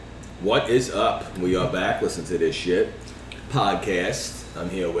What is up? We are back. Listen to this shit podcast.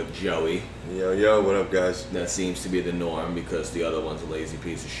 I'm here with Joey. Yo, what up, guys? That seems to be the norm because the other one's a lazy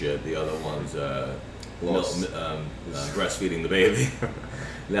piece of shit. The other one's breastfeeding the baby.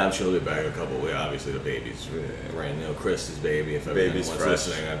 Now I'm sure he'll be back in a couple of weeks. Obviously, the baby's brand new. Chris's baby. If everyone's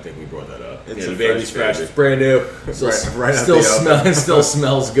listening, I think we brought that up. The baby's fresh. It's brand new. Still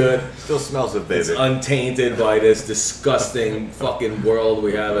smells good. Still smells of baby. It's untainted by this disgusting fucking world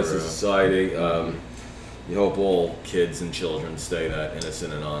we have as a society. You hope all kids and children stay that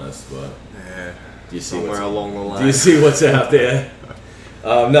innocent and honest, but do you see somewhere along the line? Do you see what's out there?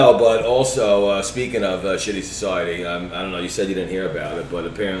 No, but also, speaking of shitty society, I don't know, you said you didn't hear about it, but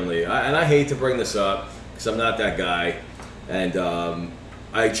apparently, and I hate to bring this up, because I'm not that guy, and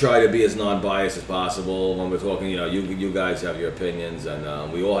I try to be as non-biased as possible when we're talking, you guys have your opinions,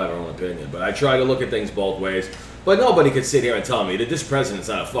 and we all have our own opinion, but I try to look at things both ways. But nobody could sit here and tell me that this president's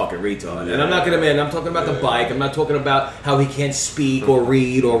not a fucking retard. Yeah. And I'm not going to, I'm talking about the bike. I'm not talking about how he can't speak or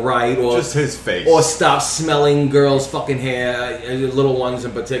read or write or... just his face. Or stop smelling girls' fucking hair, little ones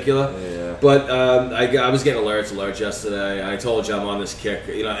in particular. Yeah. But I was getting alerts yesterday. I told you I'm on this kick.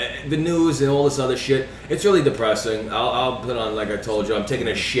 The news and all this other shit, it's really depressing. I'll put on, like I told you, I'm taking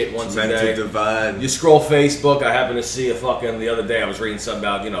a shit once a day. Mental divide. You scroll Facebook, I happened to see the other day I was reading something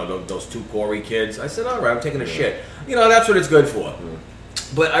about, those two Corey kids. I said, all right, I'm taking a shit. That's what it's good for.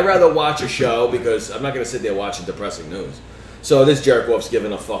 But I'd rather watch a show because I'm not going to sit there watching depressing news. So this jerk-off's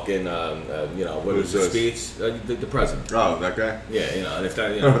giving a fucking, what is the speech? The president. Oh, that guy? Yeah, and if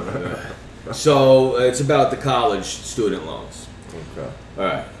that, So it's about the college student loans. Okay. All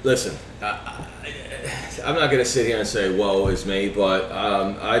right, listen. I'm not going to sit here and say, woe is me, but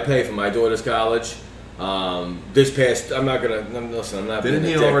I pay for my daughter's college. I'm not Didn't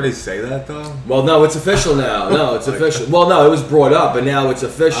he already say that though? Well, no, it's official now. No, it's official. Well, no, it was brought up, but now it's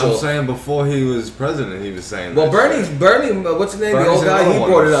official. I'm saying before he was president, he was saying well, Bernie, what's his name? The old guy, he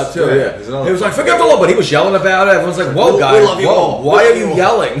brought it up too, yeah. He was like, forget the law, but he was yelling about it. Everyone's like, whoa, guys, whoa, why are you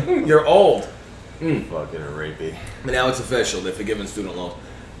yelling? You're old. Fucking rapey. But now it's official. They're forgiving student loans.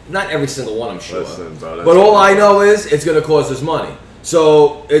 Not every single one, I'm sure. Listen, but all I know is it's going to cost us money.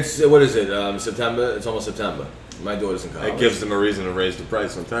 So it's, what is it, September? It's almost September. My daughter's in college. It gives them a reason to raise the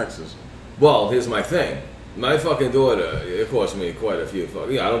price on taxes. Well, here's my thing. My fucking daughter, it cost me quite a few.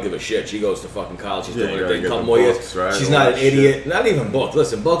 I don't give a shit. She goes to fucking college. She's doing her thing. Couple more years. Right? She's not an idiot. Not even books.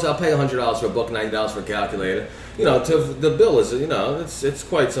 Listen, books. I'll pay $100 for a book, $90 for a calculator. The bill is, it's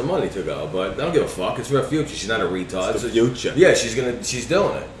quite some money to go. But I don't give a fuck. It's for her future. She's not a retard. It's the future. Yeah, she's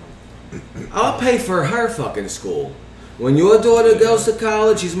doing it. I'll pay for her fucking school. When your daughter goes to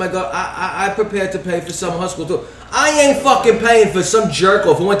college, she's my God. I prepared to pay for some high school too. I ain't fucking paying for some jerk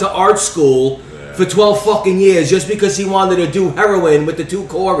off who went to art school for 12 fucking years just because he wanted to do heroin with the two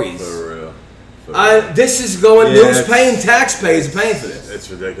Coreys. For real. This is going. Who's paying? Taxpayers are paying for this. It's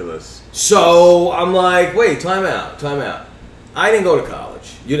ridiculous. So I'm like, wait, time out. I didn't go to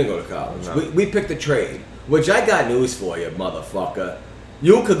college. You didn't go to college. No. We picked a trade. Which I got news for you, motherfucker.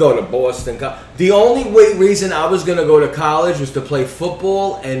 You could go to Boston. The only reason I was going to go to college was to play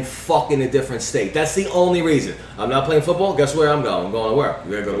football and fuck in a different state. That's the only reason. I'm not playing football. Guess where I'm going? I'm going to work.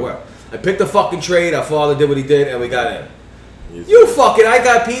 You got to go to work. I picked a fucking trade. Our father did what he did, and we got in.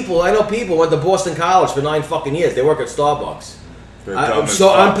 I know people went to Boston College for 9 fucking years. They work at Starbucks.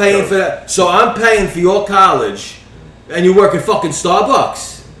 I'm paying for that. So I'm paying for your college, and you work at fucking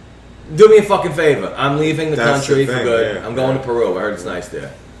Starbucks. Do me a fucking favor. I'm leaving the country for good. Yeah, I'm going to Peru. I heard it's nice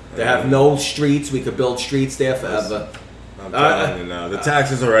there. They have no streets. We could build streets there forever. I'm telling you now. The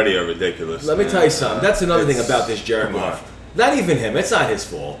taxes already are ridiculous. Let me tell you something. That's another thing about this jerk-off. Not even him. It's not his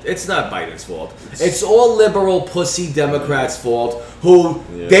fault. It's not Biden's fault. It's all liberal pussy Democrats' fault who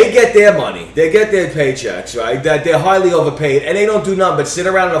they get their money. They get their paychecks, right? That they're highly overpaid. And they don't do nothing but sit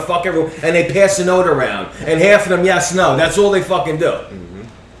around in a fucking room and they pass a note around. And half of them, yes, no. That's all they fucking do.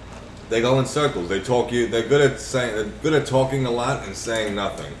 They go in circles. They talk you. They're good at talking a lot and saying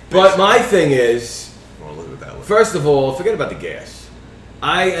nothing. But my thing is, look at that. First of all, forget about the gas.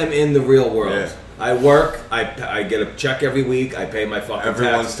 I am in the real world. Yeah. I work. I get a check every week. I pay my fucking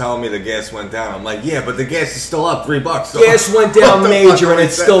Everyone's tax. telling me the gas went down. I'm like, yeah, but the gas is still up $3. Gas went down major, and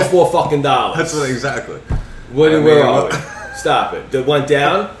it's still $4 dollars. That's what exactly. Where are we? Stop it. It went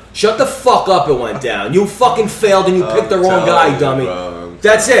down. Shut the fuck up. It went down. You fucking failed, and you picked the wrong guy, dummy.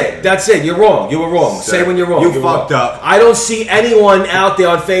 That's it. You're wrong. You were wrong. Say when you're wrong. You fucked up. I don't see anyone out there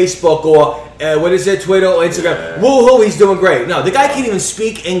on Facebook or Twitter or Instagram. Yeah. Woohoo, he's doing great. No, the guy can't even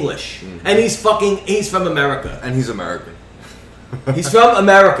speak English, and he's from America. And he's American. He's from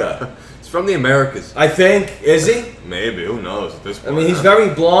America. He's from the Americas. I think. Is he? Maybe. Who knows at this I point? mean, he's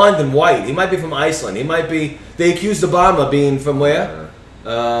very blonde and white. He might be from Iceland. He might be. They accused Obama of being from where?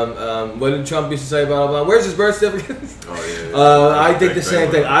 What did Trump used to say about Obama? Where's his birth certificate? Oh yeah. I think the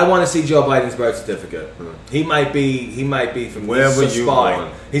same thing. I want to see Joe Biden's birth certificate. He might be from. Where he's were a you spy.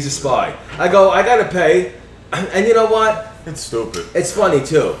 born? He's a spy. I gotta pay, and you know what? It's stupid. It's funny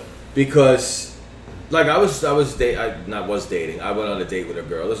too, because like I was dating. I went on a date with a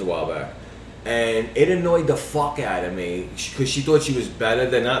girl. This was a while back, and it annoyed the fuck out of me because she thought she was better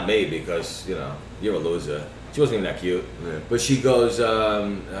than not me because you're a loser. She wasn't even that cute, but she goes,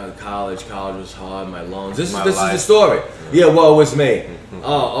 college was hard. My loans. This is the story. Yeah, well, it was me.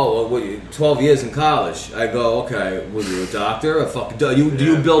 Well, what, 12 years in college. I go, okay. Were you a doctor? A fucking? Do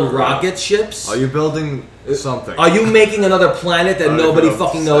you build rocket ships? Are you building something? Are you making another planet that nobody know.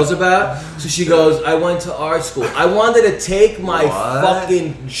 fucking knows about? So she goes, I went to art school. I wanted to take my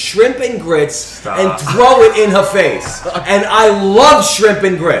fucking shrimp and grits and throw it in her face. And I love shrimp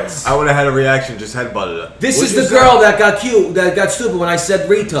and grits. I would have had a reaction, just headbutted her. This is the girl that got cute, that got stupid when I said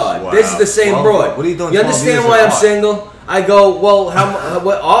retard. Wow. This is the same Well, broad. what are you doing You 12 understand years why of I'm art? single? I go, well,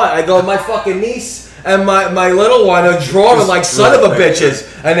 what art? I go, my fucking niece and my little one are drawing like son of a bitches,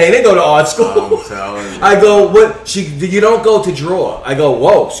 and they didn't go to art school. I'm telling you. I go, what? You don't go to draw. I go,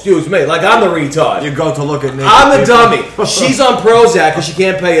 whoa, excuse me, like I'm the retard. You go to look at naked I'm the people. dummy. She's on Prozac because she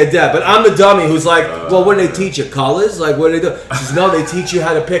can't pay her debt. But I'm the dummy who's like, well, what do they teach you? Colors? Like, what do they do? She says, no, they teach you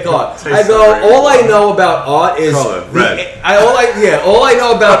how to pick art. I go, all I know about art is Color, red. All I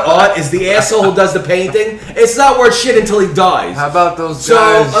know about art is the asshole who does the painting. It's not worth shit until he dies. How about those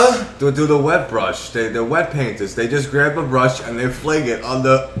guys who do the wet brush? They're wet painters. They just grab a brush and they fling it on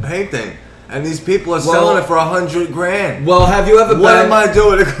the painting. And these people are selling it for $100,000. Well, have you ever What been? am I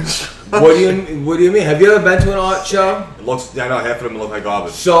doing? What do you mean? Have you ever been to an art show? It looks. I know half of them look like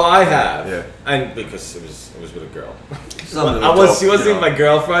garbage. So I have. Yeah. And because it was with a girl. Something She wasn't even my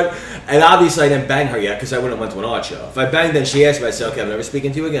girlfriend, and obviously I didn't bang her yet because I wouldn't have went to an art show. If I banged, then she asked me. I said, "Okay, I'm never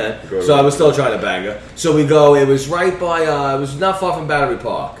speaking to you again." So I was still trying to bang her. So we go. It was right by. It was not far from Battery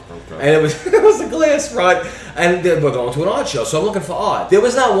Park, and it was it was a glass front, and we're going to an art show. So I'm looking for art. There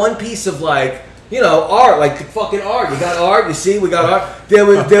was not one piece of like. Art, like fucking art. You got art, you see, we got art.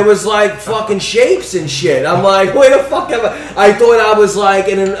 There was like fucking shapes and shit. I'm like, where the fuck am I thought I was like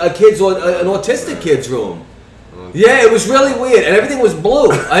in an autistic kid's room. Yeah, it was really weird, and everything was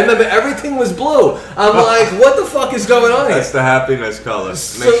blue. I remember everything was blue. I'm like, what the fuck is going on here? That's the happiness color. Makes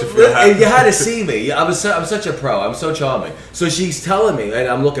So, you feel happy. and you had to see me. I'm such a pro. I'm so charming. So she's telling me, and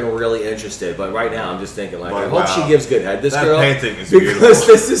I'm looking really interested. But right now, I'm just thinking, like, I hope she gives good head. This That girl, painting is because beautiful.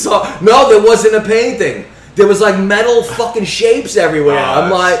 this is all. No, there wasn't a painting. There was like metal fucking shapes everywhere. I'm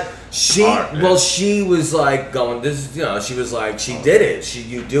that's like. She was like going. She was like, she did it.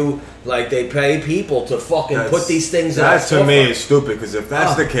 You do like they pay people to fucking put these things. That in to me is stupid because if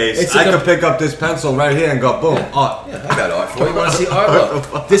that's the case, I could pick up this pencil right here and go boom, art. Yeah, I got art for you. You want to see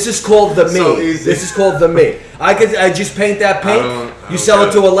art? Look, this is called the me. So easy. This is called the me. I just paint that pink. You sell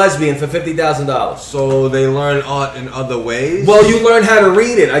it to a lesbian for $50,000. So they learn art in other ways. Well, you learn how to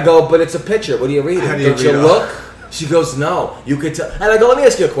read it. I go, but it's a picture. What do you read? How do you Don't read you it? look? She goes, no. You could tell. And I go, let me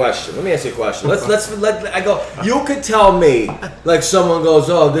ask you a question. I go, you could tell me, like someone goes,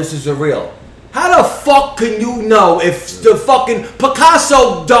 oh, this is a real. How the fuck can you know if the fucking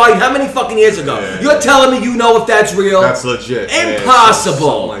Picasso died how many fucking years ago? You're telling me you know if that's real? That's legit. Impossible.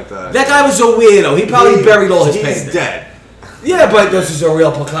 Something like that. That guy was a weirdo. He probably buried all his paintings. He's dead. Yeah, but this is a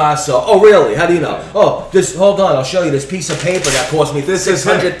real Picasso. Oh, really? How do you know? Oh, hold on. I'll show you this piece of paper that cost me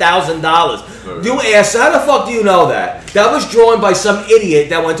 $600,000. You asked, how the fuck do you know that? That was drawn by some idiot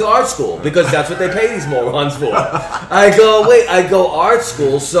that went to art school because that's what they pay these morons for. I go art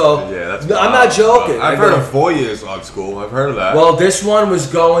school, so that's I'm not joking. I've heard of 4 years art school. I've heard of that. Well, this one was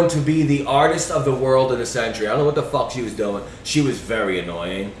going to be the artist of the world in the century. I don't know what the fuck she was doing. She was very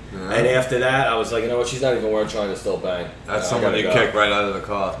annoying. And after that, I was like, you know what? She's not even worth trying to still bang. That's someone you kick right out of the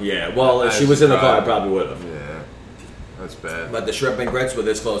car. Yeah, well, if she was in the car, I probably would have. Yeah, that's bad. But the shrimp and grits were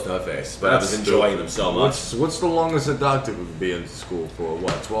this close to her face. But I was enjoying them so much. What's the longest a doctor would be in school for?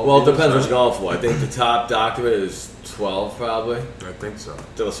 What, 12 Well, it years? depends what you're going for. I think the top doctorate is 12, probably. I think so.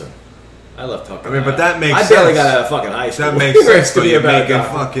 Listen, I love talking. I mean, but that makes sense. I barely got out of fucking high school. That makes sense. to be You're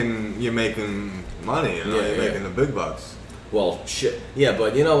about you're making money. You're making the big bucks. Well, shit. Yeah,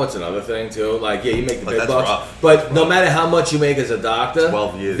 but you know what's another thing, too? Like, yeah, you make the big that's bucks. rough. But no matter how much you make as a doctor,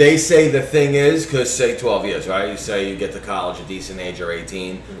 12 years. They say the thing is, because say 12 years, right? You say you get to college a decent age or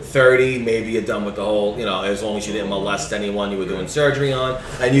 18. 30, maybe you're done with the whole, as long as you didn't molest anyone you were doing surgery on.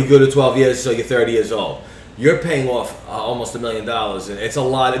 And you go to 12 years, so you're 30 years old. you're paying off almost $1 million, and it's a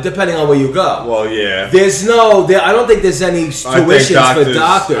lot, depending on where you go. Well, yeah. I don't think there's any tuitions for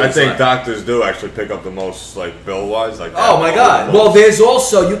doctors. I think doctors do actually pick up the most, like, bill-wise. Like, oh, my God. Well, there's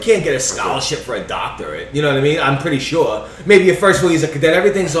also, you can't get a scholarship for a doctorate. You know what I mean? I'm pretty sure. Maybe your first 4 years of cadet,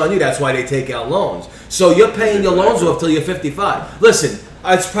 everything's on you. That's why they take out loans. So you're paying your loans off till you're 55. Listen,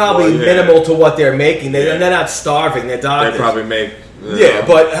 it's probably minimal to what they're making. They're not starving. They're doctors. They probably make... Yeah,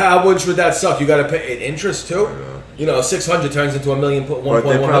 but how much would that suck? You got to pay in interest too. You know, 600 turns into $1 million. But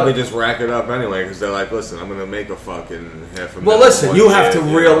they probably just rack it up anyway because they're like, listen, I'm gonna make a fucking $500,000. Well, listen, you have to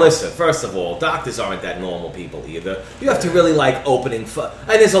listen. First of all, doctors aren't that normal people either. You have to really like opening. And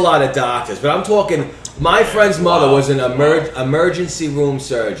there's a lot of doctors, but I'm talking. My friend's mother was an emergency room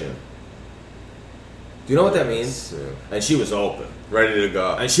surgeon. Do you know what that means? And she was open. Ready to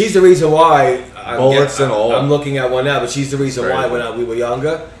go. And she's the reason why bullets and all. I'm looking at one now, but she's the reason why when we were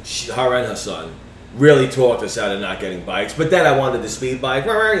younger, her and her son really taught us how to not getting bikes. But then I wanted the speed bike,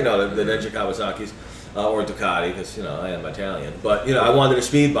 you know, the Ninja Kawasaki's or Ducati, because you know I am Italian. But you know, I wanted a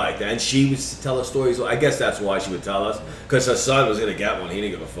speed bike, and she would tell us stories. I guess that's why she would tell us, because her son was gonna get one. He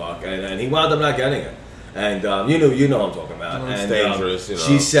didn't give a fuck, and he wound up not getting it. And you know what I'm talking about. It's and dangerous, you know.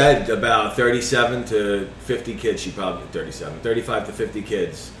 She said about 37 to 50 kids. She probably 35 to 50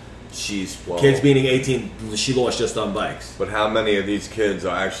 kids. Kids meaning 18. She lost just on bikes. But how many of these kids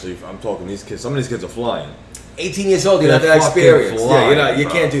are actually? I'm talking these kids. Some of these kids are flying. 18 years old, you don't have that experience. You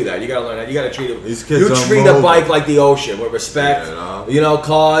can't do that. You gotta learn that. You gotta treat it. These kids you treat a bike like the ocean with respect. Yeah, you know, a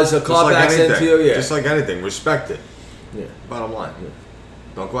car backs into you. Yeah. Just like anything, respect it. Yeah. Bottom line. Yeah.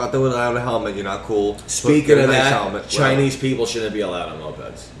 Don't go out there without a helmet. You're not cool. Speaking of that, Chinese people shouldn't be allowed on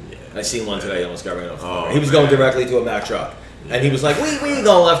mopeds. Yeah. I seen one today. He almost got ran off. He was going directly to a Mack truck. And he was like, we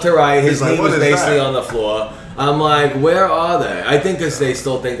going left to right. His knee was basically on the floor. I'm like, where are they? I think because they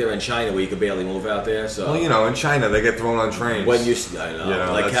still think they're in China where you could barely move out there. So. Well, you know, in China, they get thrown on trains. I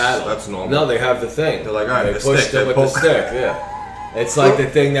know, like cattle. That's normal. No, they have the thing. They're like, all right, they push them with the stick, yeah. It's like the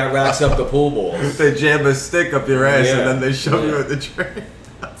thing that racks up the pool balls. They jam a stick up your ass and then they shove you at the train.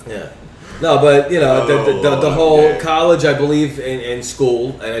 Yeah. No, but you know the whole college, I believe in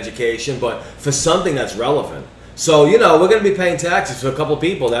school and education, but for something that's relevant. So you know we're going to be paying taxes for a couple of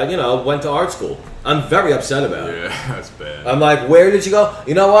people that went to art school. I'm very upset about it. Yeah, that's bad. I'm like, where did you go?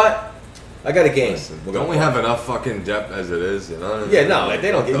 You know what? I got a game. Don't we have enough fucking debt as it is? You know? Yeah, no, like,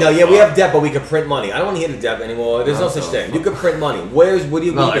 they don't. We have debt, but we can print money. I don't want to hear the debt anymore. There's no such thing. You can print money. What do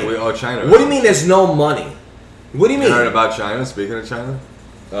you mean? Like we owe China. What do you mean? There's no money? What do you mean? You heard about China? Speaking of China.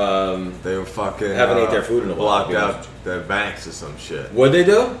 They were fucking haven't ate their food in a while. Blocked out their banks or some shit. What'd they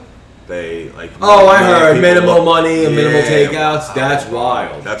do? They like. Oh, I heard minimal money and minimal takeouts. That's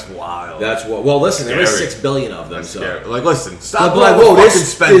wild. That's wild. That's what. Well, listen, there is 6 billion of them. So, like, listen, stop. Like, whoa,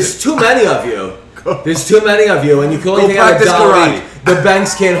 there's too many of you. There's too many of you, and you can only take out $1. The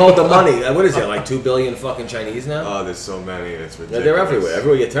banks can't hold the money. What is it, like 2 billion fucking Chinese now? Oh, there's so many. It's ridiculous. Yeah, they're everywhere.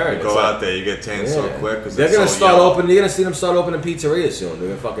 Everywhere you turn. You go out there, you get tan so quick. They're gonna start opening. You're gonna see them start opening pizzerias soon. They're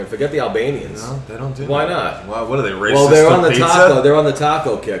gonna fucking forget the Albanians. No, they don't do. Why that. not? Why? What are they racist? Well, they're on the taco. They're on the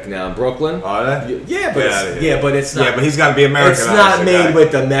taco kick now in Brooklyn. Are they? Yeah, but it's not. Yeah, but he's got to be American. It's not made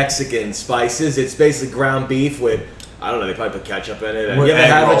with the Mexican spices. It's basically ground beef with. I don't know. They probably put ketchup in it. And you ever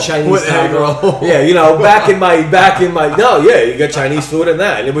have a Chinese taco? Yeah, back in my. No, yeah, you got Chinese food in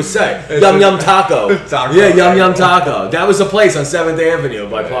that, and it would say Yum Yum Taco. Yeah, Yum Yum Taco. That was a place on 7th Avenue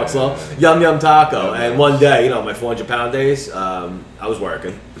by Park Slope. Yum Yum Taco. And one day, my 400-pound days, I was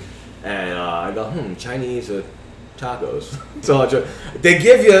working, and I go, Chinese or tacos. So they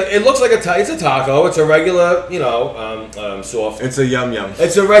give you. It looks like it's a taco. It's a regular, soft. It's a yum yum.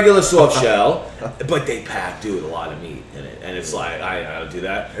 It's a regular soft shell, but they pack, a lot of meat in it, and it's like I don't do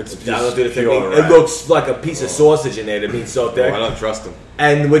that. I don't do the thing. It looks like a piece of sausage in there. The meat's so thick. I don't trust them.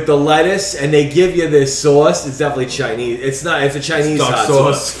 And with the lettuce, and they give you this sauce. It's definitely Chinese. It's not. It's a Chinese hot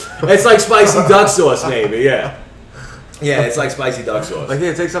sauce. It's like spicy duck sauce, maybe. Yeah. Yeah, it's like spicy duck sauce. Like,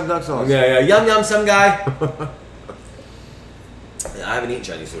 here, take some duck sauce. Yeah. Yum yum, some guy. I haven't eaten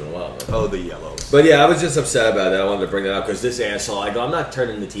Chinese food in a while. Oh, the yellows. But yeah, I was just upset about that. I wanted to bring that up because this asshole, I'm not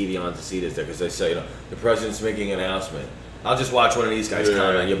turning the TV on to see this because they say, the president's making an announcement. I'll just watch one of these guys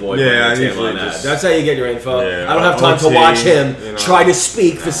comment on your boy. Yeah, on that. That's how you get your info. Yeah, I don't have time to watch him try to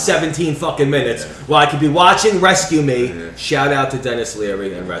speak for 17 fucking minutes while I could be watching Rescue Me. Yeah. Shout out to Dennis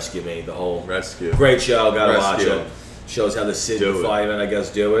Leary and Rescue Me. The whole great show. Gotta watch it. Shows how the Sydney firemen, I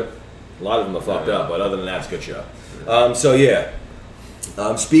guess, do it. A lot of them are fucked up, but other than that, it's a good show. So yeah.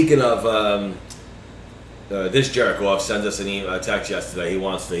 Speaking of this jerk off sends us a text yesterday. He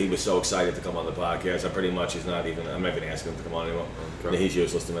was so excited to come on the podcast. I'm not even asking him to come on anymore. Okay. He's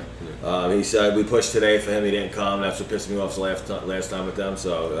useless to me. He said we pushed today for him. He didn't come. That's what pissed me off last time with them.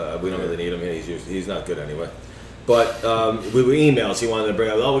 So we don't really need him here. He's not good anyway. But we were emails. He wanted to bring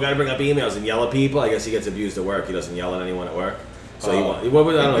up. Oh, we got to bring up emails and yell at people. I guess he gets abused at work. He doesn't yell at anyone at work. So I don't know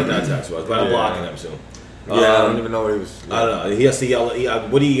what that text was, but I'm blocking him soon. Yeah, I don't even know what he was. I don't know. He has to yell.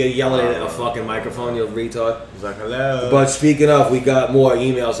 What are you yelling at a fucking microphone, you retard? He's like, hello. But speaking of, we got more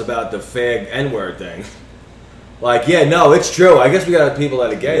emails about the fag N-word thing. Like, yeah, no, it's true. I guess we got people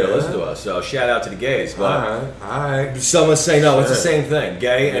that are gay to listen to us, so shout out to the gays. But all right. Someone say no, it's the same thing.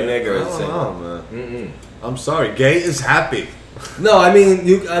 Gay and nigger is the same thing. Man. I'm sorry. Gay is happy. No, I mean,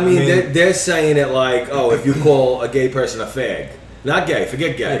 they're saying it like, oh, if you call a gay person a fag. Not gay.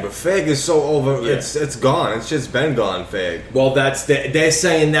 Forget gay. Yeah, but fag is so over. Yeah. It's gone. It's just been gone. Fag. Well, they're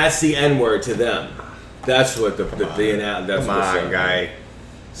saying that's the N-word to them. That's what the that's come on, guy.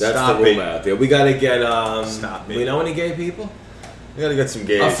 That's Stop the rumor out there. We gotta get. Stop it. We know any gay people? We gotta get some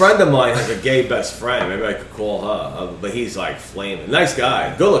gays. A friend of mine has a gay best friend. Maybe I could call her. But he's like flaming. Nice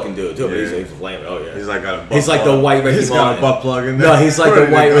guy, good looking dude too. Yeah. But he's flaming. Oh yeah. He's like got a butt he's like the white Ricky Martin. He's got a butt plug in there. No, he's like the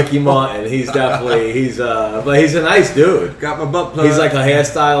white Ricky Martin. He's definitely but he's a nice dude. Got my butt plug. He's like a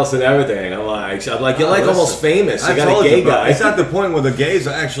hairstylist and everything. I'm like you're like almost famous. You got a gay guy. It's at the point where the gays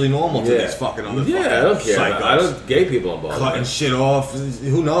are actually normal to these fucking other fucking I don't care. psychos. I don't gay people involved. Cutting shit off.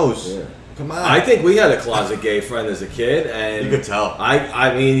 Who knows? Yeah. Come on. I think we had a closet gay friend as a kid, and you could tell.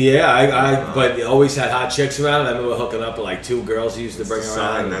 I but always had hot chicks around. I remember hooking up with like 2 girls he used to bring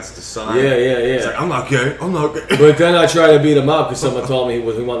around. That's the sign. Yeah. It's like, I'm not gay. But then I tried to beat him up because someone told me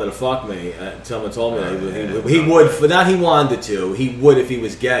he wanted to fuck me. Someone told me that he would. Not he wanted to. He would if he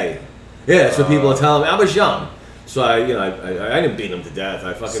was gay. Yeah, that's what people are telling me. I was young. So I didn't beat him to death.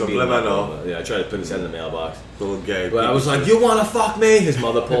 I fucking beat him up. Yeah, I tried to put his head in the mailbox. Little gay. But I was like, "You want to fuck me?" His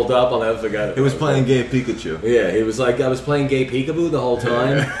mother pulled up. I'll never forget it. He was playing gay Pikachu. Yeah, he was like, I was playing gay peekaboo the whole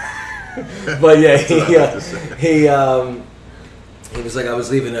time. But yeah, he was like, I was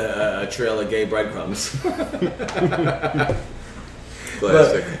leaving a trail of gay breadcrumbs.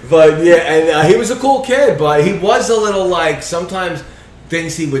 But yeah, and he was a cool kid, but he was a little like sometimes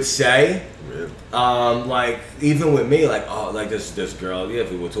things he would say. Like even with me, like this girl, if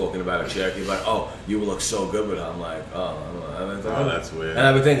we were talking about a chick, he's like, oh, you would look so good with her. I'm like, that's weird. And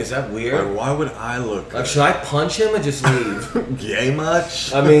I would think, is that weird? Like, why would I look? Like, should I punch him and just leave? Gay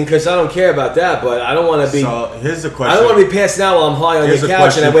much? I mean, because I don't care about that, but I don't want to be. So here's the question. I don't want to be passing out while I'm high on your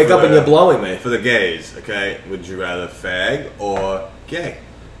couch and I wake up and you're blowing me. For the gays, okay, would you rather fag or gay?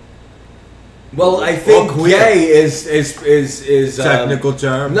 Well, I think gay is technical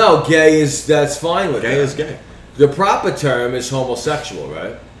term. No, that's fine with gay them. Is gay. The proper term is homosexual,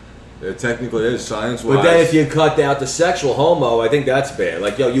 right? It technically is science-wise. But then if you cut out the sexual homo, I think that's bad.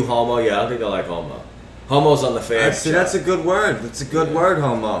 Like, yo, you homo? Yeah, I don't think I like homo. Homo's on the fag. See, that's a good word. It's a good word,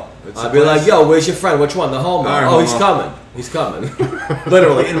 homo. I'd be like, yo, where's your friend? Which one? The homo? Right, homo. He's coming. He's coming.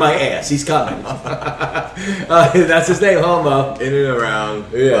 Literally, in my ass. He's coming. That's his name, homo. In and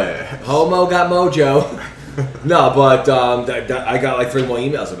around. Yeah. Homo got mojo. No, but I got like 3 more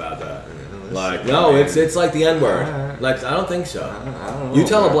emails about that. Like, no, it's like the N-word. Like, I don't think so. I don't know, you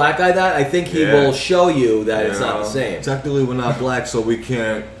tell a black guy that, I think he will show you that it's not the same. Technically, we're not black, so we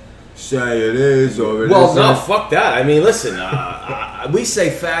can't say it is or it isn't. Well, no, fuck that. I mean, listen, we say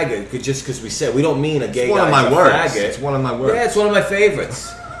faggot just because we say it. We don't mean a gay guy. It's one of my words. Faggot. It's one of my words. Yeah, it's one of my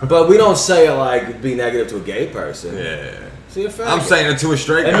favorites. But we don't say it like be negative to a gay person. Yeah. So you're a faggot. I'm saying it to a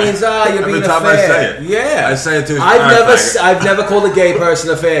straight guy. It means you're being a fag. Every time I say it. Yeah. I say it to a I've never called a gay person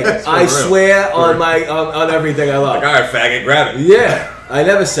a faggot. I swear on everything I love. Like, all right, faggot, grab it. Yeah. I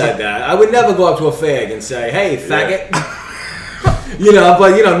never said that. I would never go up to a fag and say, hey, faggot. Yeah.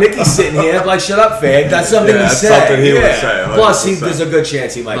 But Nicky's sitting here, I'm like, shut up, fag. That's something he said. That's something he would say. 100%. Plus, there's a good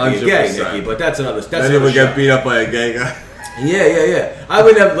chance he might be a gay, 100%. Nicky, but that's another. Then he would get beat up by a gay guy. Yeah. I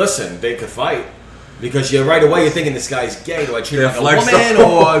would never listen. They could fight. Because right away you're thinking this guy's gay. Do I treat him like a woman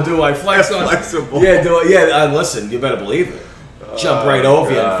or do I flex on? Flexible. Yeah. Listen, you better believe it. Jump right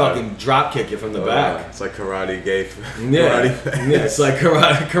over you and fucking drop kick you from the back. It's like karate gay. Yeah, it's like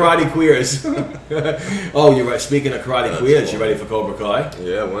karate queers. Oh, you're right. Speaking of karate queers, you ready for Cobra Kai?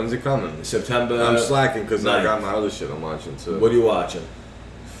 Yeah, when's it coming? September. I'm slacking because I got my other shit I'm watching too. What are you watching?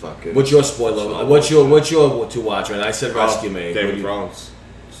 Fucking. What's your spoiler? What's your to watch? And I said Rescue Me. Game of Thrones.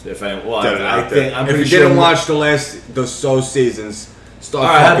 If I if you didn't watch those seasons, Start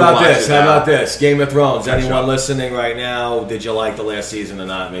All right, how fucking about watching this? now. How about this? Game of Thrones. Catch Anyone up. listening right now? Did you like the last season or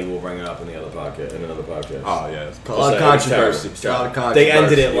not? Maybe we'll bring it up in the other podcast. In another podcast. Oh yeah, a lot It's of like- it was controversy. terrible. It was A lot of terrible. controversy. They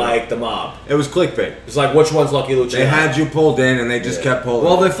ended it you know. like the mob. It was clickbait. It's like which one's Lucky Luciano? They had you pulled in, and they just kept pulling.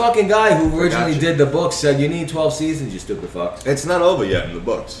 Well, the fucking guy who originally you. did the book said you need 12 seasons. You stupid fucks. It's not over yet in the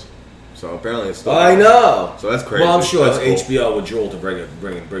books, so apparently it's still. I know. So that's crazy. Well, I'm sure That's it's cool. HBO with Jewel to bring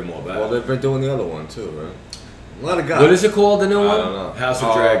more back. Well, they've been doing the other one too, right? A lot of guys. What is it called? The new I one? don't know. House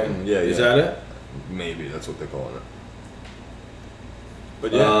of Dragon. Yeah, Is yeah. that it? Maybe that's what they're calling it.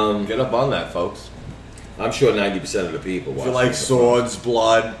 But yeah, get up on that, folks. I'm sure 90% of the people If watch. you like it. swords,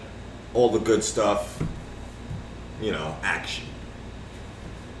 blood, all the good stuff, action.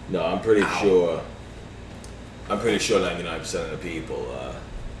 No, I'm pretty sure. I'm pretty sure 99% of the people.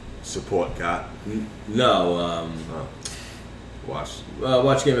 Support got. No.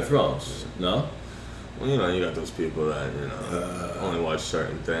 Watch Game of Thrones. No. Well, you got those people that only watch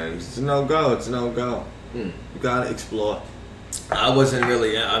certain things. It's a no go. It's a no go. You gotta explore. I wasn't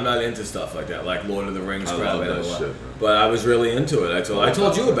really. I'm not into stuff like that, like Lord of the Rings I crap. love and that all shit, man. But I was really into it. I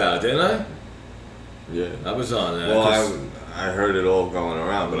told you about it, didn't I? Yeah. I was on that. Well, I heard it all going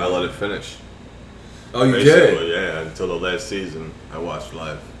around, but I let it finish. Oh, you Basically, did. yeah. Until the last season, I watched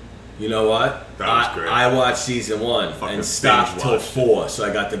live. You know what? That was great. I watched season 1 Fucking and stopped binge till watched. 4, so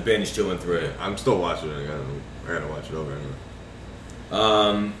I got to binge 2 and 3. I'm still watching it again. I gotta watch it over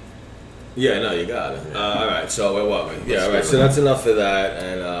anyway. Yeah, no, you got it. Yeah. All right, so where were we? Yeah, Let's all right. go. So that's enough for that,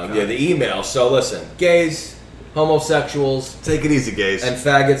 and the email. So listen, gays, homosexuals, Take it easy, gays. and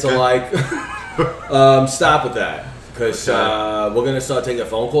faggots alike, stop with that. Because we're gonna start taking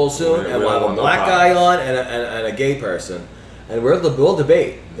phone calls soon, We and we'll don't have a want no black guy problems. on and a gay person, and we'll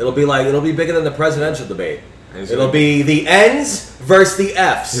debate. It'll be bigger than the presidential debate. It'll be the N's versus the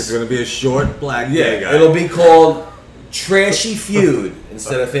F's. It's gonna be a short black Yeah, gay guy. it'll be called Trashy Feud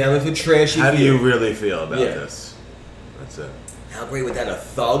instead of Family Feud. Trashy How Feud. do you really feel about Yeah. this? That's it. How great would that? A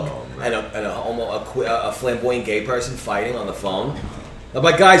thug Oh, and a flamboyant gay person fighting on the phone. I'm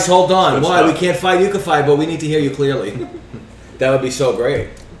like, guys, hold on. Good Why? stuff. We can't fight. You can fight, but we need to hear you clearly. That would be so great.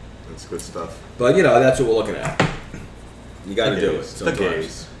 That's good stuff. But that's what we're looking at. You got to The do it. gays. The Sometimes.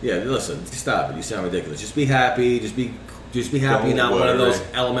 gays. Yeah, listen. Stop it. You sound ridiculous. Just be happy. Just be happy. Don't Not one of worry. those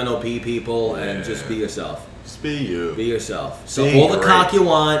LMNOP people, and Yeah. just be yourself. Just be you. Be yourself. So Be all the great. cock you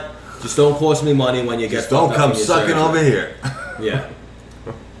want. Just don't cost me money when you get. Just don't fucked up come in your sucking surgery. over here. Yeah,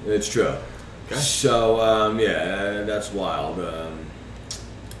 it's true. Okay. So that's wild.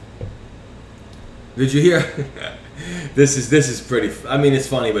 Did you hear? This is pretty. I mean, it's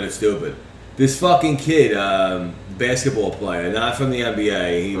funny, but it's stupid. This fucking kid, basketball player, not from the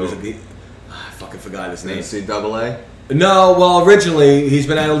NBA. He was. I fucking forgot his name. NCAA. No, well, originally he's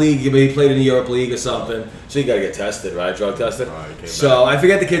been out of league, but he played in the Europe League or something. So you got to get tested, right? Drug tested. Oh, he came So back. I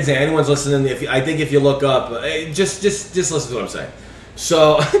forget the kid's name. Anyone's listening? I think if you look up, just listen to what I'm saying.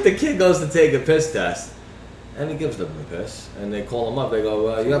 So the kid goes to take a piss test, and he gives them the piss, and they call him up. They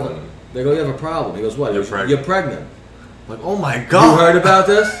go, you have a problem. He goes, what? You're He goes, pregnant. You're pregnant. Like, oh my You god. heard about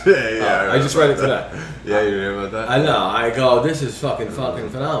this? Yeah. I just read it today. Yeah, you heard about that? I know. I go, this is fucking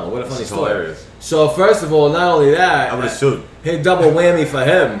phenomenal. What a funny This is story. hilarious. So first of all, not only that, I would have sued. hey, double whammy for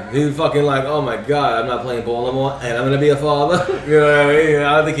him. He fucking like, oh my god, I'm not playing ball no more, and I'm gonna be a father. You know what I mean?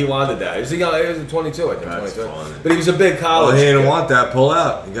 I don't think he wanted that. He was young. He was 22, I think. That's 22. funny. But he was a big Oh, college. he didn't kid. want that pull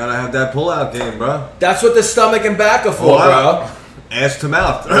out. You gotta have that pull out game, bro. That's what the stomach and back are for, Wow. bro. Ass to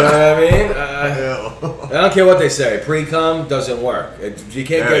mouth. You know what I mean? Ew. I don't care what they say. Pre-cum doesn't work. You can't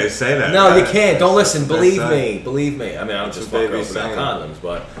Yeah, get. they say that, No, you right? can't. Don't listen. That's Believe what me. they Believe me. I mean, I don't That's just what fuck they be girls without saying. condoms,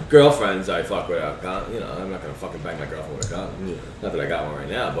 but girlfriends I fuck without condoms. You know, I'm not gonna fucking bang my girlfriend with a condom. Yeah. Not that I got one right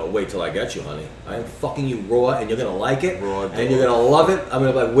now, but wait till I get you, honey. I am fucking you raw, and you're gonna like it, Raw and dog. you're gonna love it. I'm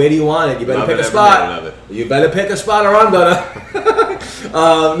gonna be like, where do you want it? You better Love pick it a every spot. minute of it. You better pick a spot, or I'm gonna.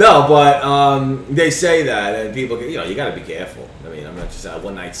 No, but they say that, and people, you got to be careful. I mean, I'm not just a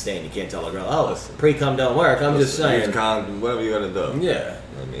one night stand. You can't tell a girl, oh, pre-cum don't work. I'm just saying. Use condom, whatever you gotta do. Yeah.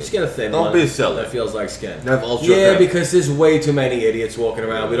 I mean, Just get a thin don't one be silly. that feels like skin. Have ultra Yeah, thin. because there's way too many idiots walking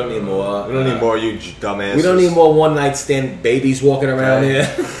around. We don't need more. We don't need more, you dumbasses. We don't need more one night stand babies walking around Okay.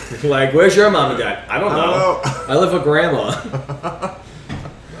 here. Like, where's your mom and dad? I don't know. I live with grandma.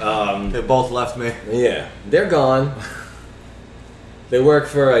 They both left me. Yeah, they're gone. They work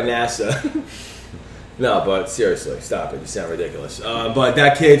for NASA. No, but seriously, stop it. You sound ridiculous. But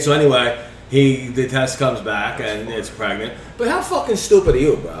that kid, so anyway, the test comes back and it's pregnant. But how fucking stupid are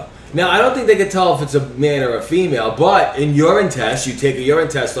you, bro? Now, I don't think they can tell if it's a man or a female, but in urine test, you take a urine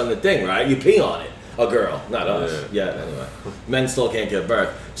test on the thing, right? You pee on it. A girl, not us. Yeah. Yet, anyway. Men still can't give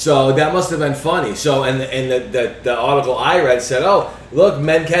birth. So that must have been funny. So, and the article I read said, oh, look,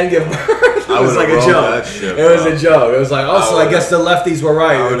 men can give birth. It was like a joke. It was a joke. It was like, oh, so I guess the lefties were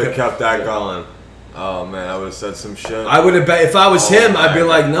right. I would have kept that going. Oh man, I would have said some shit. I would have bet if I was him, I'd be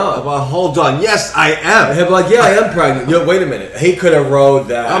like, no. Well, hold on. Yes, I am. He'd be like, yeah, I am pregnant. Yo, wait a minute. He could have rode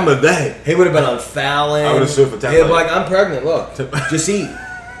that. I'm a day. He would have been on Fallon. I would have sued for 10 He'd be like, I'm pregnant. Look, just eat.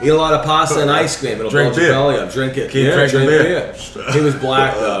 Eat a lot of pasta and ice cream. It'll Drink build your beer. belly up. Drink it. Keep drinking beer. He was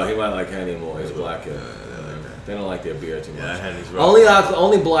black though. He might like Henny more. He's black kid. They don't like their beer too much. Yeah, Henny's rough.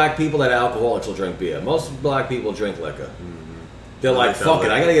 Only black people that are alcoholics will drink beer. Most black people drink liquor. They're like, fuck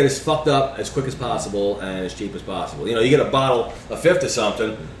it, I gotta get as fucked up as quick as possible and as cheap as possible. You know, you get a bottle, a fifth or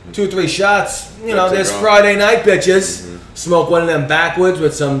something, 2-3 shots, you know, there's Friday night bitches. Smoke one of them backwoods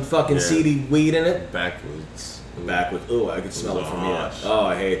with some fucking seedy weed in it. Backwoods. Ooh, I could smell it from here. Oh,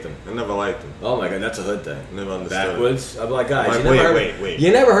 I hate them. I never liked them. Oh my god, that's a hood thing. Never understood. Backwoods? I'm like, guys, Wait.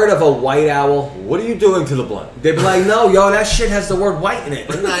 You never heard of a white owl? What are you doing to the blunt? They'd be like, no, yo, that shit has the word white in it.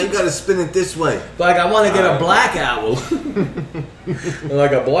 Nah, you gotta spin it this way. Like, I want to get a black owl.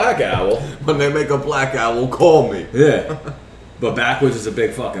 Like a black owl. When they make a black owl, call me. Yeah. But backwoods is a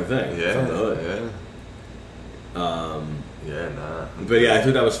big fucking thing. Yeah. From the hood. Yeah, nah. But yeah, I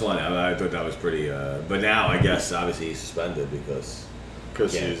thought that was funny. I thought that was pretty. But now I guess obviously he's suspended because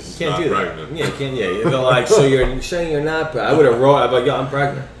she's you can't not do pregnant. that. Yeah, you can't. Yeah, they're like, so you're saying you're not pregnant? I would have wrote. I'm like, yo, I'm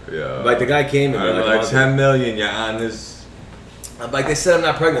pregnant. Yeah. Like the guy came and like 10 million, you're honest. I'm like, they said I'm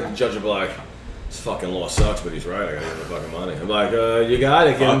not pregnant. The judge would be like, this fucking law sucks, but he's right. I gotta give him the fucking money. I'm like, you got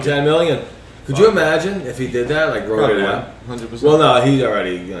it. Give him 10 million. Could you imagine if he did that? Like wrote it out. 100%. Well, no, he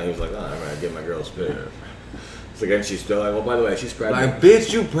already. You know, he was like, oh, I'm gonna get my girl's pig. It's like, and she's still like, well, by the way, she's pregnant. Like,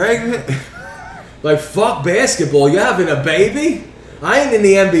 bitch, you pregnant? Like, fuck basketball. You having a baby? I ain't in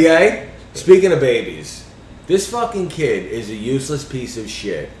the NBA. Speaking of babies, this fucking kid is a useless piece of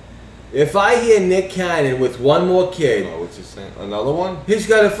shit. If I hear Nick Cannon with one more kid, Oh, what's he saying? Another one? he's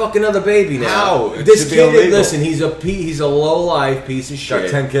got a fucking other baby now. How? This It should be kid, illegal. listen, he's a low life piece of Got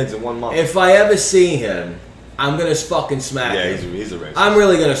shit. 10 kids in 1 month. If I ever see him, I'm gonna fucking smack Yeah, him. he's a racist. I'm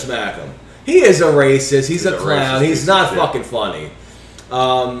really gonna smack him. He is a racist. He's a clown. racist He's piece not of shit. fucking funny.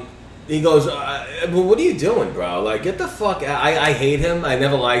 He goes, well, what are you doing, bro? Like, get the fuck out. I hate him. I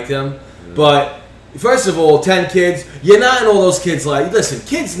never liked him. But, first of all, 10 kids. You're not in all those kids' like, listen,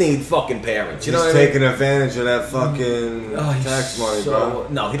 kids need fucking parents. You know He's what I mean? taking advantage of that fucking He's tax money, so- bro.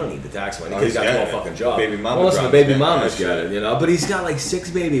 No, he don't need the tax money. Oh, He's got he's no got it. fucking job. Baby mama well, listen, the drops baby it. mama's Yeah, got shit. it, you know. But he's got like 6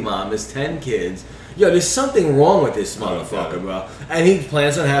 baby mamas, 10 kids. Yo, there's something wrong with this motherfucker, bro. And he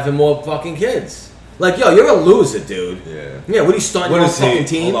plans on having more fucking kids. Like, yo, you're a loser, dude. Yeah, what are you starting your own fucking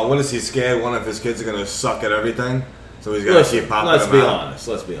team? Hold on, what is he scared? One of his kids are gonna suck at everything? So he's gotta keep popping let's them be out. honest.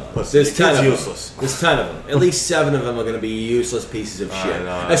 Let's be honest. Listen, There's 10 of them. useless. There's 10 of them. At least 7 of them are going to be useless pieces of shit.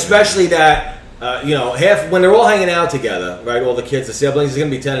 know, Especially that, half when they're all hanging out together, right? All the kids, the siblings. There's going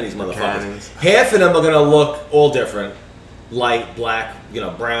to be 10 of these motherfuckers. Cannons. Half of them are going to look all different, light, black,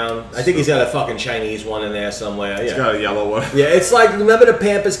 brown. I think he's got a fucking Chinese one in there somewhere. Yeah. He's got a yellow one. Yeah, it's like, remember the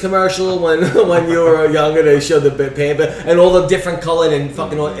Pampers commercial when you were younger, they showed the Pamper and all the different colored and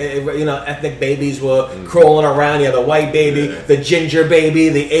fucking, ethnic babies were crawling around. You had the white baby, the ginger baby,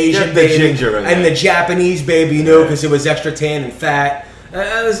 the Asian Get the baby, ginger in and there. the Japanese baby, because it was extra tan and fat.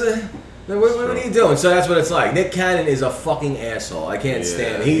 What are you doing? So that's what it's like. Nick Cannon is a fucking asshole. I can't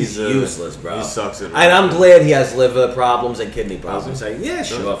stand him. He's useless, bro. He sucks at it. And I'm glad he has liver problems and kidney problems. Does Like, yeah,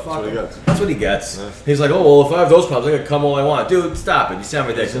 sure, That's fuck what he him. gets. That's what he gets. Yeah. He's like, oh, well, if I have those problems, I can come all I want. Dude, stop it. You sound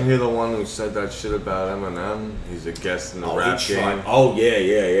ridiculous. Isn't he the one who said that shit about Eminem? He's a guest in the rap he game. tried. Oh,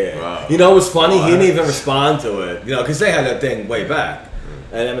 yeah. Wow. You know what's funny? Oh, He didn't even that's- respond to it. Because they had that thing way back.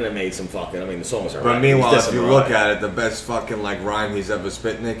 And Eminem made some fucking, the song was alright. But meanwhile, He's if you dissing look Mariah. at it, the best fucking rhyme he's ever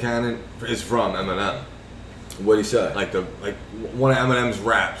spit, Nick Cannon, is from Eminem. What'd he say? Like one of Eminem's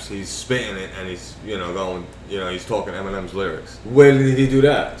raps, he's spitting it and he's going, he's talking Eminem's lyrics. Where did he do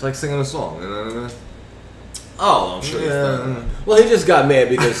that? It's like singing a song, you know what I mean? Oh, I'm sure he's done. Well, he just got mad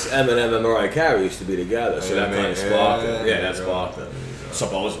because Eminem and Mariah Carey used to be together, so that kind of sparked it. Yeah, that sparked it.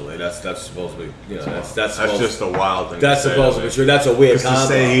 Supposedly, that's supposed to be, that's just a wild thing. That's supposed to be true. That's a weird Just to combo.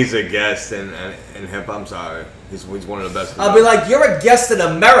 say he's a guest in hip, I'm sorry. He's one of the best. I'll be like, you're a guest in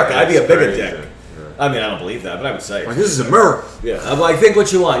America. I'd be a That's bigger crazy. dick. Yeah. I mean, I don't believe that, but I would say Like, it. this is America. Yeah, I'm like, think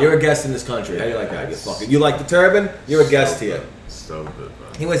what you want. You're a guest in this country. How do you like that? You like the turban? You're a guest here. So good, bro.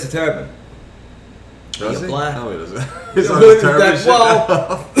 He wears the turban. Does he? Black. No, he doesn't. He's on his turban shit.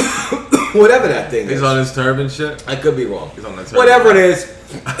 Well, whatever that thing is. He's on his turban shit. I could be wrong. He's on that turban. Whatever it is,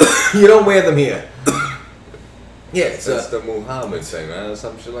 you don't wear them here. Yeah, it's That's the Muhammad thing, man.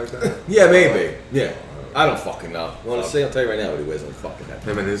 Some shit like that. yeah, maybe. Yeah, I don't fucking know. You want to say? I'll tell you right now what he wears on his fucking head.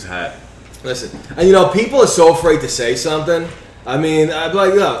 Him and his hat. Listen, and you know, people are so afraid to say something. I mean, I'd be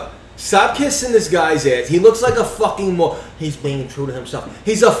like, yo, stop kissing this guy's ass. He looks like a fucking He's being true to himself.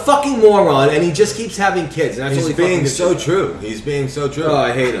 He's a fucking moron, and he just keeps having kids. And that's He's all he being fucking so gets true. He's being so true. Oh,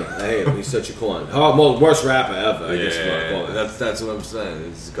 I hate him. I hate him. He's such a clown. Oh, well, worst rapper ever. I guess you wanna call it. that's what I'm saying.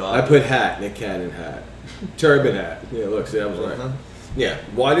 It's God. I put hat, Nick Cannon hat. Turban hat. Yeah, look, see, that was right. Uh-huh. Yeah,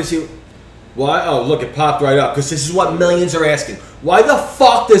 why does he... Why? Oh, look, it popped right up. Because this is what millions are asking. Why the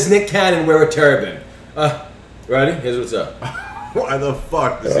fuck does Nick Cannon wear a turban? Ready? Here's what's up. Why the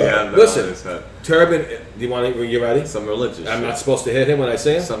fuck does he have that Listen, on his head? turban... Do you want to... You ready? Some religious I'm shit. not supposed to hit him when I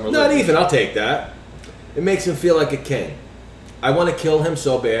say him? Some Not religious. even. I'll take that. It makes him feel like a king. I want to kill him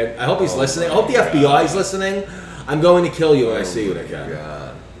so bad. I hope he's listening. I hope the FBI is listening. I'm going to kill you when I see you, Nick Cannon.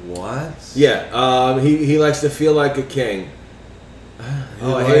 God. What? Yeah, he likes to feel like a king. He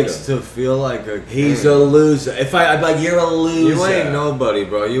I hate likes him. to feel like a He's king. a loser. If I'd be like, you're a loser. You ain't nobody,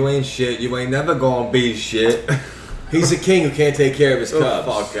 bro. You ain't shit. You ain't never gonna be shit. He's a king who can't take care of his Oh,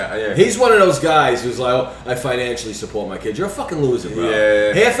 cubs. fuck, yeah. He's one of those guys who's like, oh, I financially support my kids. You're a fucking loser, bro.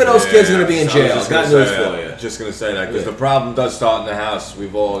 Yeah. Half of those kids are going to be in I was jail. just Got gonna news say for that. you. Just gonna say that because Yeah. the problem does start in the house.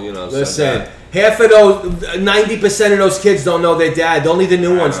 We've all, you know. said Listen, that. half of those, 90% of those kids don't know their dad. Only the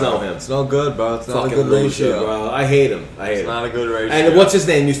new ones know him. It's no good, bro. It's not a Fucking good loser, ratio. bro. I hate him. I hate It's him. not a good ratio. And what's his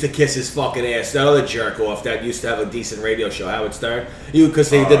name used to kiss his fucking ass? That other jerk off that used to have a decent radio show, Howard Stern.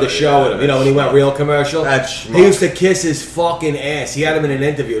 Because he did the show yeah, with him. You know, when he went real commercial. That schmuck. He used to kiss his fucking ass. He had him in an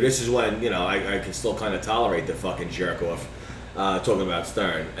interview. This is when, you know, I can still kind of tolerate the fucking jerk off talking about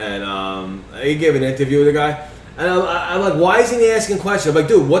Stern. And he gave an interview with the guy. And I'm like, why isn't he asking questions? I'm like,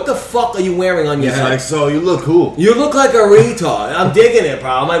 dude, what the fuck are you wearing on your He's head? like, so you look cool. You look like a retard. I'm digging it,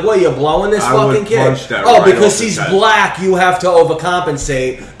 bro. I'm like, what, you're blowing this I would fucking kid? punch that Oh, right because off his he's head. black, you have to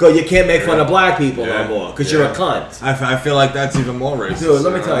overcompensate. Go, you can't make fun of black people Yeah. no more because you're a cunt. I feel like that's even more racist. Dude,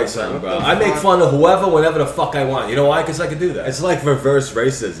 let me know? tell you something, bro. What the I make fuck? fun of whoever, whenever the fuck I want. You know why? Because I can do that. It's like reverse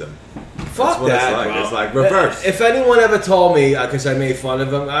racism. Fuck what that, it's like. bro. It's like reverse. If anyone ever told me, because I made fun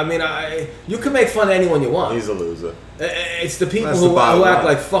of him, I mean, you can make fun of anyone you want. He's a loser. It's the people That's who the bottom act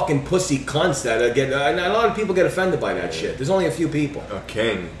line. like fucking pussy cunts that get. And a lot of people get offended by that shit. There's only a few people. A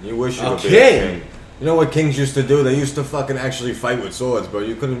king. You wish you A could be king? a king. You know what kings used to do? They used to fucking actually fight with swords, bro.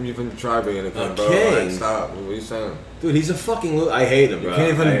 You couldn't even try being a king, bro. king? Like, stop. What are you saying? Dude, he's a fucking. I hate him, You bro. can't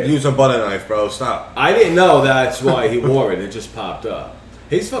I hate even him. use a butter knife, bro. Stop. I didn't know that's why he wore it. It just popped up.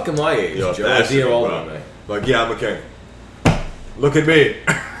 He's fucking my age, Yo, Joe. that's He's a year it, older bro. than me. Like, yeah, I'm a king. Look at me.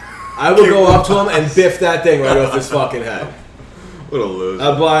 I would go up to him and biff that thing right off his fucking head. What a loser.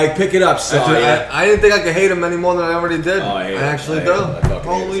 I'd be like, pick it up, son. Actually, I didn't think I could hate him any more than I already did. Oh, I hate him. actually I hate do. him. I fucking hate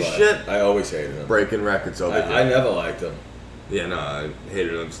Holy his life. shit. I always hated him. Breaking records over here. I never liked him. Yeah, no, I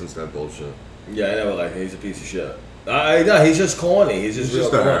hated him since that bullshit. Yeah, I never liked him. He's a piece of shit. No, he's just corny. He's just He's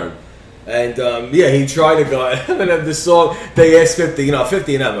real just a corny. herb. And yeah, he tried to go. And then the song they asked 50. You know,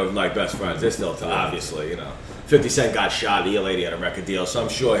 50 and them are like best friends. They're still obviously. You know, 50 Cent got shot. The lady had a record deal, so I'm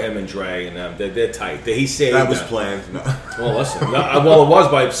sure him and Dre and them they're tight. He saved That was them. planned. No. Well, listen. Well, it was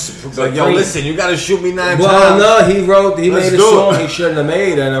by. It's like, yo, listen, you gotta shoot me 9 Well, times. no, he Let's made a do song it. he shouldn't have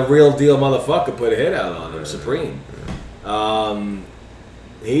made, and a real deal motherfucker put a hit out on him. Supreme.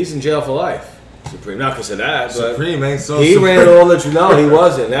 He's in jail for life. Supreme, not because of that, but Supreme ain't so he supreme. ran all the. No, he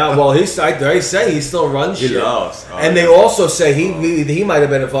wasn't. Now, well, they say he still runs He shit, does. Oh, and they yeah. also say he might have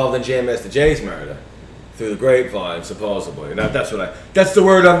been involved in Jam Master Jay's murder through the grapevine, supposedly. Now, that's the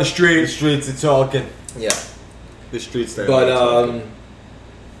word on the The street. streets are talking. Yeah, The streets are but talking.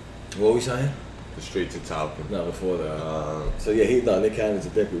 what were we saying? The streets are talking. No, before that. So yeah, Nick Cannon's a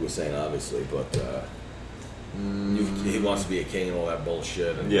dick. We were saying obviously, but he wants to be a king and all that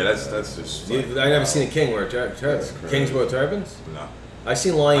bullshit. And, Yeah, that's just. I never seen a king wear turban. That's crazy. Kings wear turbans. No. I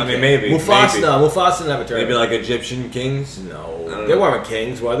seen Lion I mean, King. maybe, Mufasa. maybe. No, Mufasa didn't have a turban. Maybe like Egyptian kings. No, don't they know. weren't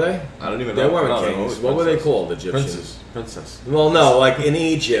kings, were they? I don't even know. They weren't No, they're kings. always What were they princess. called? Egyptians. Princess. Well, no, like in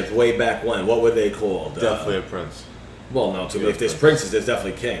Egypt, way back when. What were they called? Definitely a prince. Well, no. If there's princes, there's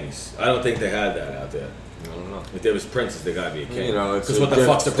definitely kings. I don't think they had that out there. I don't know. If there was princes, they gotta be a king. You know, it's because a what the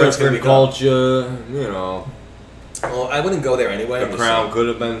fuck's the prince gonna different become? culture. You know, Well, I wouldn't go there anyway. the I'm just crown saying. could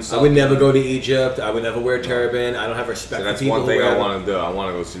have been. I Something. would never go to Egypt. I would never wear a turban. I don't have respect So for that's people one thing who wear I them. want to do. I want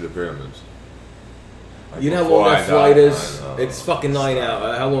to go see the pyramids. Like, You know how before long I that flight die, is? I know. It's fucking 9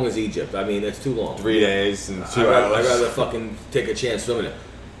 hours. How long is Egypt? I mean, it's too long. 3 days and 2 I'd hours. rather fucking take a chance swimming it.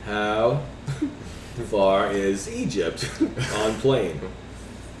 How far is Egypt on plane?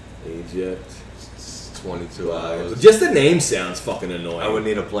 Egypt. It's 22 hours. Just the name sounds fucking annoying. I would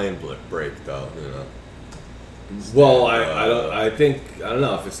need a plane break though. You know. Well, I don't. I think I don't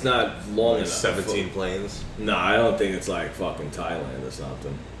know if it's not long enough. 17 planes. No, I don't think it's like fucking Thailand or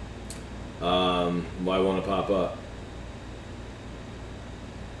something. Why won't it pop up?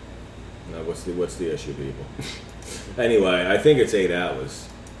 No, what's the issue, people? Anyway, I think it's 8 hours.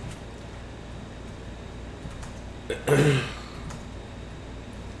 If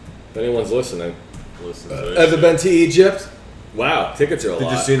anyone's listening, ever been to Egypt? Wow, tickets are a lot.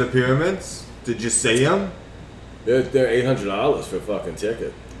 Did you see the pyramids? Did you see them? They're $800 for a fucking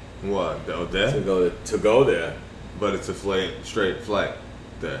ticket. What? Oh, there? To go there. But it's a straight flight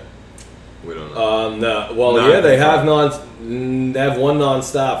there. We don't know. No. Well, yeah, they have one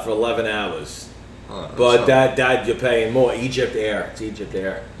non-stop for 11 hours. But that you're paying more. Egypt Air. It's Egypt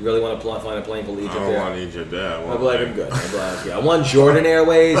Air. You really want to find a plane called Egypt Air? I don't want Egypt Air. I'd be like, I'm good. I want Jordan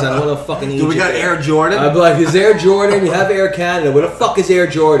Airways. I don't want a fucking Egypt Do we got Air Jordan? I'd be like, is Air Jordan? You have Air Canada. Where the fuck is Air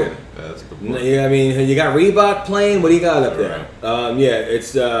Jordan? Yeah, that's a good point. Yeah, I mean, you got Reebok plane. What do you got up there? Yeah,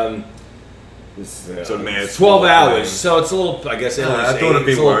 it's a man. 12 hours. So it's a little. I guess I thought it'd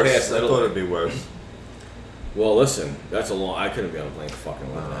be worse. I thought it'd be worse. Well, listen, that's a long. I couldn't be on a plane for fucking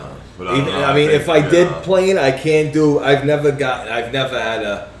 11 hours. I mean, if I did plane, I can't do. I've never had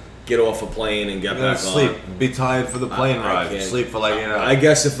to get off a plane and get back sleep. on. Be tired for the plane ride. Sleep for like I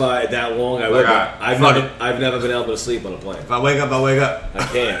guess if that long, I would. I've never been able to sleep on a plane. If I wake up, I wake up. I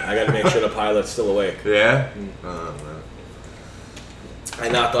can't. I got to make sure the pilot's still awake. Yeah. I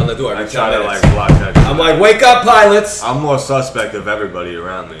knocked on the door. I try to like block that. I'm like, wake up, pilots! I'm more suspect of everybody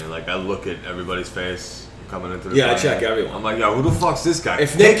around me. Like I look at everybody's face coming into the plane. I check everyone. I'm like, yo, who the fuck's this guy?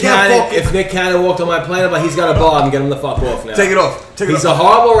 If Nick Cannon walked on my plane, I'm like, he's got a bomb. Get him the fuck off now. Take it off. He's a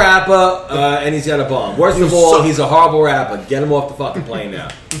horrible rapper, and he's got a bomb. Worst of all, he's a horrible rapper. Get him off the fucking plane now.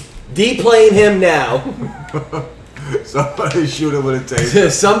 Deplane him now. Somebody shoot him with a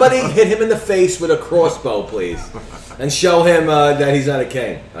taser. Somebody hit him in the face with a crossbow, please. And show him that he's not a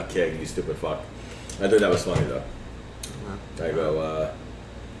king. A king, you stupid fuck. I thought that was funny, though. I go,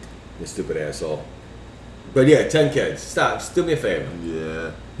 you stupid asshole. But yeah, 10 kids. Stop. Do me a favor.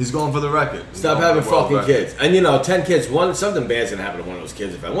 Yeah. He's going for the record. Stop having fucking kids. And 10 kids, something bad's going to happen to one of those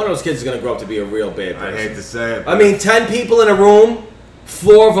kids. If one of those kids is going to grow up to be a real bad person. I hate to say it. I mean, 10 people in a room,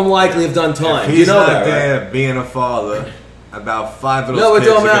 4 of them likely have done time. If he's you know not that, there right? being a father, about 5 of those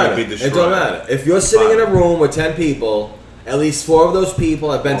kids are going to be destroyed. It don't matter. If you're sitting in a room with 10 people, at least 4 of those people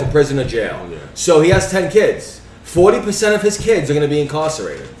have been to prison or jail. Yeah. So he has 10 kids. 40% of his kids are going to be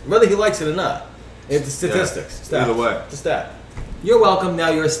incarcerated, whether he likes it or not. It's statistics. Yeah. Either way. It's a stat. You're welcome. Now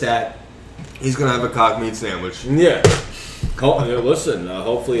you're a stat. He's going to have a cock meat sandwich. Yeah. Listen,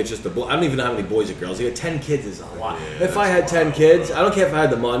 hopefully it's just a boy. I don't even know how many boys or girls. He had 10 kids is a lot. Yeah, if I had 10 kids, I don't care if I had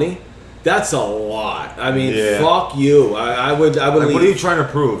the money. That's a lot. I mean, yeah. Fuck you. I would like, leave. What are you trying to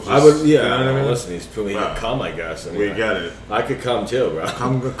prove? Just, I would, yeah. You know what I mean? Listen, he's proving he can come, I guess. We get it. I could come too, bro.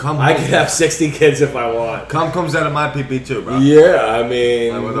 Come. I could have 60 kids if I want. Come comes out of my PP too, bro. Yeah, I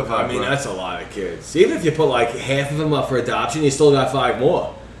mean, bro? That's a lot of kids. Even if you put like half of them up for adoption, you still got 5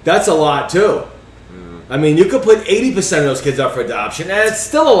 more. That's a lot too. I mean, you could put 80% of those kids up for adoption, and it's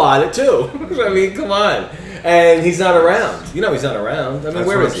still a lot too. I mean, come on. And he's not around. He's not around. I mean,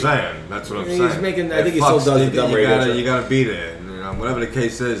 where is he? That's what I'm saying. He's making. I think he still does the dumb radio show. You gotta be there. Whatever the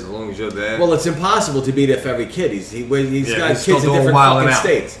case is, as long as you're there. Well, it's impossible to be there for every kid. He's got kids in different fucking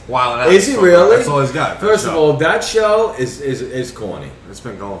states. Wilding out. Is he really? That's all he's got. First of all, that show is corny. It's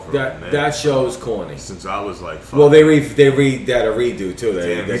been going for that show is corny since I was like. Well, they read that a redo too.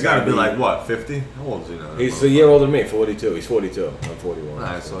 He's got to be like what, 50? How old is he now? He's a year older than me, 42. He's 42. I'm 41.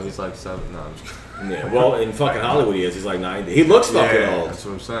 Alright, so he's like 7. No, I'm just kidding. Yeah, well, in fucking Hollywood he is. He's like 90. He looks fucking old. That's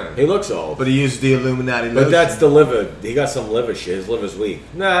what I'm saying. He looks old. But he used the Illuminati lotion. But that's the liver. He got some liver shit. His liver's weak.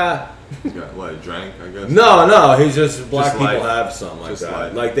 Nah. He's got what, drank, I guess? No. He's just black people have something like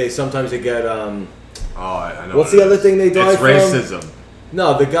that. Like sometimes they get Oh, I know. What's the other thing they died from? It's racism.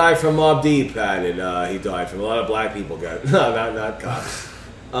 No, the guy from Mobb Deep had it. He died from. A lot of black people got it. No, not cops.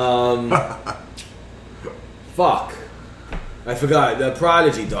 Fuck. I forgot. The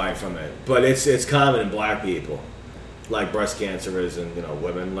Prodigy died from it, but it's common in black people, like breast cancer is in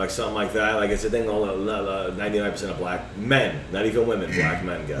women, like something like that. Like it's a thing. 99% of black men, not even women, black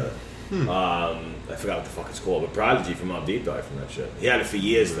men got it. I forgot what the fuck it's called, but Prodigy from Mobb Deep died from that shit. He had it for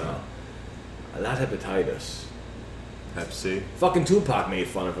years though. Not hepatitis. Hep C. Fucking Tupac made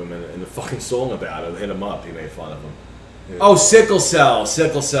fun of him in the fucking song about it. Hit him up. He made fun of him. Yeah. Oh, sickle cell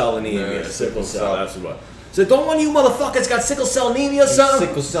anemia. Sickle cell. That's what. So don't one of you motherfuckers got sickle cell anemia or something?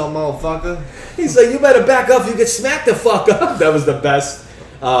 Sickle cell motherfucker. He's like, you better back up. You get smacked the fuck up. That was the best.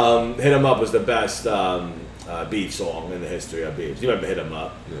 Hit him up was the best Beef song in the history of Beef. You remember Hit 'Em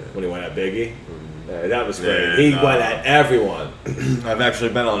Up when he went at Biggie? That was great. Yeah, He went at everyone. I've actually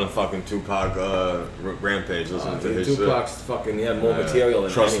been on a fucking Tupac rampage listening to his Tupac's fucking, he had more material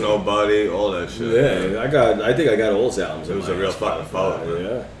than Trust anyone. Nobody, all that shit. Yeah, I think I got all his albums. He was a real fucking poet, man.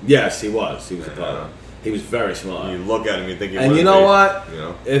 Yeah. Yes, he was. He was a poet. He was very smart. You look at him, you think he And you know what? You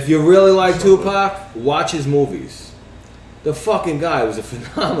know? If you really like Tupac, watch his movies. The fucking guy was a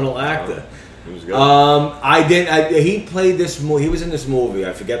phenomenal actor. He was good. He played this movie. He was in this movie.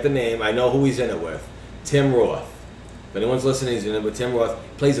 I forget the name. I know who he's in it with. Tim Roth. If anyone's listening, he's in it with Tim Roth.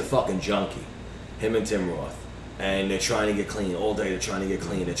 He plays a fucking junkie. Him and Tim Roth. And they're trying to get clean all day. They're trying to get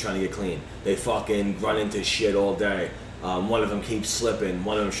clean. They're trying to get clean. They fucking run into shit all day. One of them keeps slipping.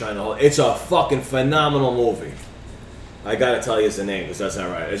 One of them's trying to hold. It's a fucking phenomenal movie. I gotta tell you the name because that's not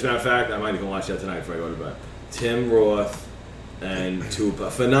right. As a matter of fact, I might even watch that tonight before I go to bed. Tim Roth and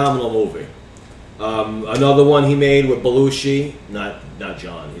Tupac. Phenomenal movie. Another one he made with Belushi. Not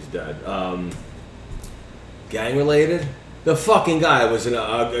John. He's dead. Gang related. The fucking guy was an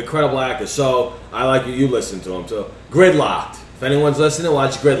incredible actor. So I like you listen to him. So Gridlocked. If anyone's listening,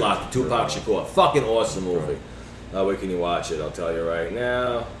 watch Gridlocked. Tupac Shakur. Fucking awesome movie. Where can you watch it? I'll tell you right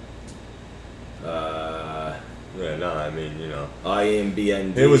now. I mean, you know.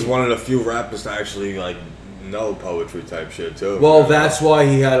 IMBND. He was one of the few rappers to actually, like, know poetry type shit, too. Well, that's why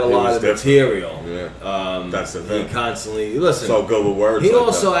he had a lot of material. Yeah. That's the thing. He constantly... Listen. So good with words. He like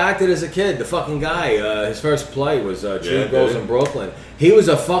also that. acted as a kid. The fucking guy, his first play was True Girls in Brooklyn. He was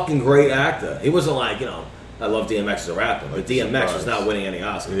a fucking great actor. He wasn't like, you know... I love DMX as a rapper, but DMX was not winning any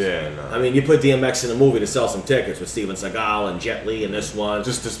Oscars. Yeah, no. I mean, you put DMX in a movie to sell some tickets with Steven Seagal and Jet Li and this one.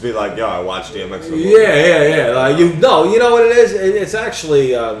 Just to be like, yo, I watched DMX in a movie. Yeah. Like, you know what it is? It's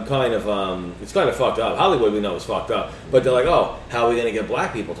actually kind of fucked up. Hollywood, we know, is fucked up. But they're like, oh, how are we going to get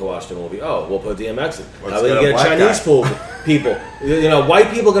black people to watch the movie? Oh, we'll put DMX in. How are we going to get Chinese people? You know, white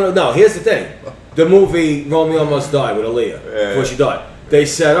people going to... No, here's the thing. The movie Romeo Almost Died with Aaliyah before she died. They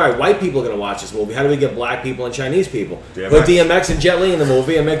said, all right, white people are going to watch this movie. How do we get black people and Chinese people? Put DMX and Jet Li in the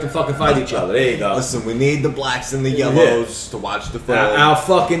movie and make them fucking fight each other. There you go. Listen, we need the blacks and the yellows to watch the film. Our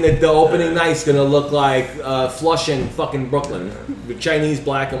fucking, the opening night's going to look like Flushing, fucking Brooklyn. With Chinese,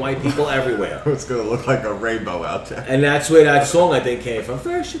 black, and white people everywhere. It's going to look like a rainbow out there. And that's where that song, I think, came from.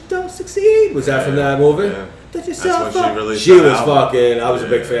 First you don't succeed. Was that from that movie? Yeah. Did yourself That's when she was album. fucking, I was a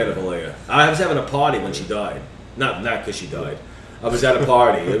big fan of Aaliyah. I was having a party when she died. Not because she died. I was at a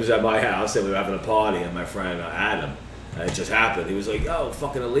party. It was at my house, and we were having a party, and my friend Adam, and it just happened. He was like, "Oh,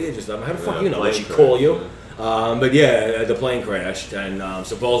 fucking Aaliyah just died." How the fuck you know? Did she call you? But yeah, the plane crashed, and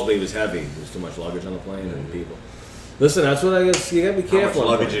supposedly it was heavy. There was too much luggage on the plane and people. Listen, that's what I guess you gotta be careful. How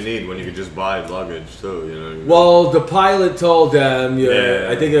much luggage you need when you could just buy luggage too? You know what I mean? Well, the pilot told them,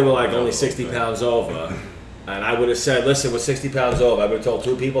 I think they were like only 60 pounds over. And I would have said, listen, we're 60 pounds over. I would have told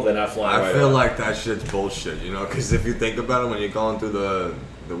 2 people they're not flying I feel like that shit's bullshit, you know? Because if you think about it, when you're going through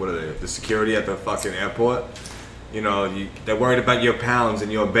the security at the fucking airport, you know, they're worried about your pounds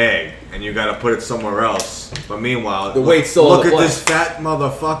and your bag, and you got to put it somewhere else. But meanwhile, the weight's still look on the at plane. this fat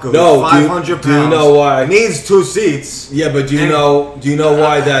motherfucker No, who's 500 pounds. Do you know why? Needs 2 seats. Yeah, but do you know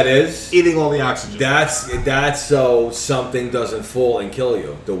why that is? Eating all the oxygen. That's so something doesn't fall and kill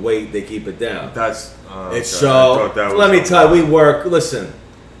you. The weight, they keep it down. That's it's okay. so. Let me tell you, we work. Listen,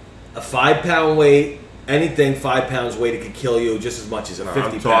 a 5-pound weight, anything 5 pounds weight, it could kill you just as much as a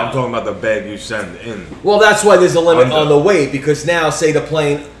 50 pound. I'm talking about the bag you send in. Well, that's why there's a limit on the weight, because now, say the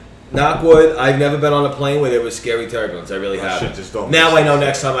plane. Knock wood, I've never been on a plane where there was scary turbulence. I really haven't. Now I know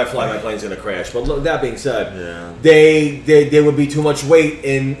next time I fly, my plane's going to crash. But look, that being said, there would be too much weight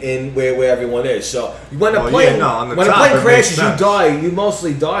in where everyone is. So when a plane crashes, you die. You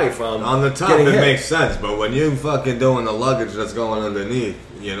mostly die from on the top. Getting it hit. Makes sense, but when you fucking doing the luggage that's going underneath,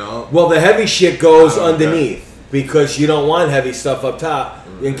 you know. Well, the heavy shit goes underneath. Because you don't want heavy stuff up top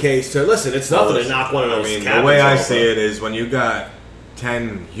in case to listen. It's nothing to knock one of those. The way I see it is when you got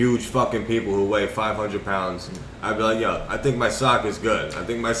 10 huge fucking people who weigh 500 pounds, I'd be like, yo, I think my sock is good. I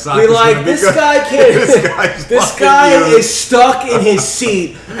think my sock is like, this good. Guy can't. This guy is stuck in his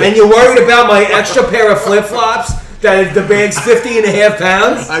seat, and you're worried about my extra pair of flip flops that the bag's 50.5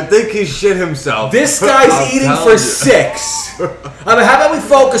 pounds? I think he shit himself. This guy's eating for 6. I mean, how about we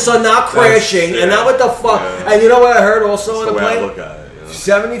focus on not crashing and not what the fuck? Yeah. And you know what I heard also on the plane? I look at it.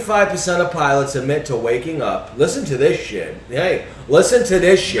 75% of pilots admit to waking up. Listen to this shit. Hey, listen to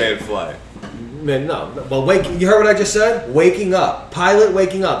this shit. Man, fly. Man, no. Well, you heard what I just said? Waking up. Pilot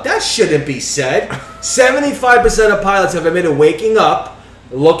waking up. That shouldn't be said. 75% of pilots have admitted waking up,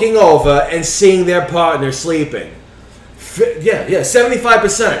 looking over, and seeing their partner sleeping. Yeah,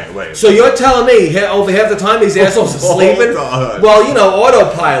 75%. Wait. So you're telling me over half the time these assholes are sleeping? on. Well,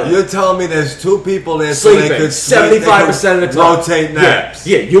 autopilot. You're telling me there's 2 people there so Sleeping they could 75% of the time. rotate naps.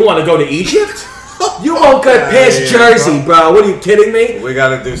 Yeah, you want to go to Egypt? You won't get past Jersey, bro. What are you kidding me? We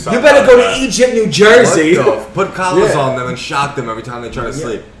gotta do something. You better go like to Egypt, New Jersey. Put collars Yeah. on them and shock them every time they try to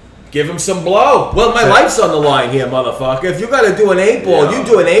sleep. Give him some blow. Well, my life's on the line here, motherfucker. If you got to do an 8-ball, you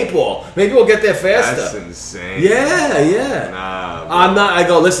do an 8-ball. Maybe we'll get there faster. That's insane. Yeah. Nah, bro. I'm not. I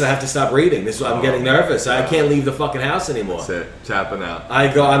go. Listen, I have to stop reading. I'm getting nervous. I can't leave the fucking house anymore. That's it. Tapping out.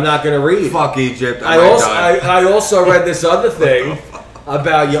 I go. I'm not gonna read. Fuck Egypt. I also read this other thing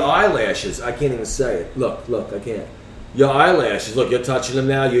about your eyelashes. I can't even say it. Look, I can't. Your eyelashes. Look, you're touching them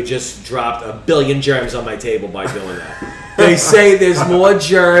now. You just dropped 1 billion germs on my table by doing that. They say there's more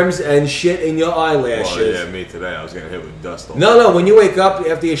germs and shit in your eyelashes. Well, yeah, me today. I was getting hit with dust all No. When you wake up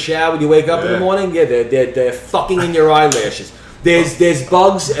after you shower, when you wake up in the morning, they're fucking in your eyelashes. There's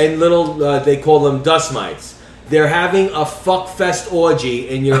bugs and little. They call them dust mites. They're having a fuckfest orgy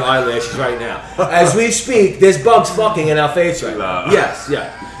in your eyelashes right now. As we speak, there's bugs fucking in our face right now. Yes.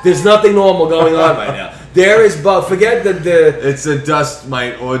 There's nothing normal going on right now. There is bug. Forget the. It's a dust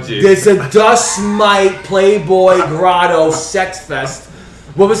mite orgy. There's a dust mite Playboy Grotto sex fest.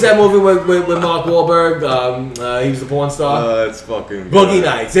 What was that movie with Mark Wahlberg? He was the porn star. That's fucking good. Boogie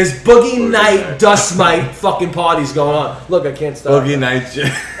Nights. There's Boogie Night dust mite fucking parties going on. Look, I can't stop. Boogie Nights.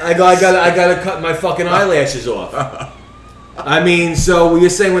 I gotta cut my fucking eyelashes off. I mean, so you're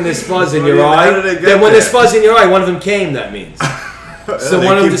saying when there's fuzz in your eye? Then when there's fuzz in your eye, one of them came. That means. So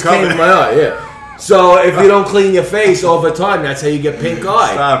one of them just came in my eye. Yeah. So if you don't clean your face over time, that's how you get pink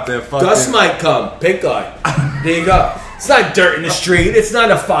eye. Stop that fucking. Dust might come, pink eye. There you go. It's not dirt in the street. It's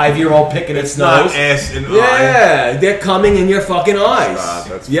not a 5-year-old picking its nose. Not ass in eye. Yeah, they're coming in your fucking eyes. Stop,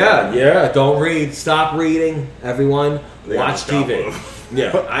 that's Yeah. Don't read. Stop reading, everyone. Watch TV.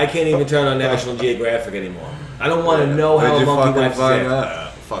 Yeah, I can't even turn on National Geographic anymore. I don't want to know how a monkey wipes his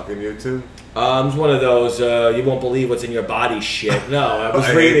ass. Fucking YouTube. It's one of those you won't believe what's in your body shit. No, I was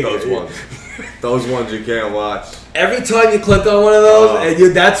reading hate those ones. Those ones you can't watch. Every time you click on one of those,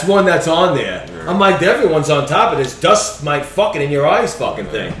 and that's one that's on there. Yeah. I'm like, everyone's on top of this dust mite fucking in your eyes fucking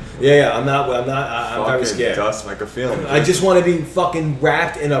thing. Yeah, I'm very scared. Dust like a feeling. I just want to be fucking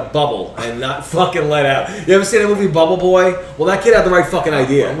wrapped in a bubble and not fucking let out. You ever seen that movie Bubble Boy? Well, that kid had the right fucking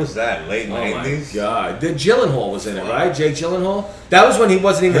idea. When was that? Late 90s? Oh my god. The Gyllenhaal was in it, right? Jake Gyllenhaal? That was when he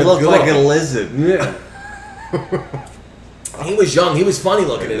wasn't even. He looked like a lizard. Yeah. He was young. He was funny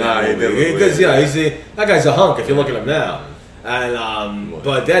looking in that movie. Because that guy's a hunk if you look at him now. And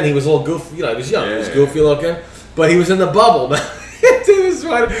but then he was a little goofy. He was young. He was goofy looking. But he was in the bubble, man. He was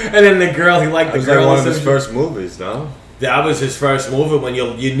funny. And then the girl, he liked the girl. That was like one of his first movies, no? That was his first movie when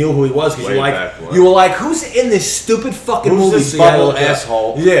you knew who he was because you were like, who's in this stupid fucking movie? This bubble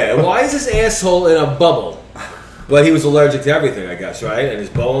asshole? Yeah, why is this asshole in a bubble? But he was allergic to everything, I guess, right? And his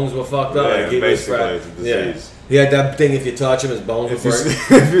bones were fucked up. Yeah, basically, it's a disease. He had that thing. If you touch him, his bones would break.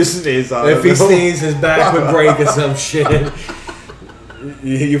 If you sneeze on him, if he sneezed, his back would break or some shit.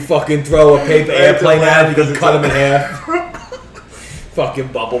 You fucking throw a paper airplane at him, you can cut him in half.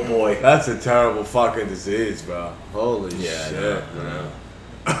 Fucking Bubble Boy. That's a terrible fucking disease, bro. Holy shit. Man.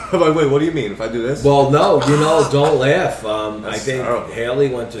 Like, wait, what do you mean if I do this? Well, no, don't laugh. I think terrible. Haley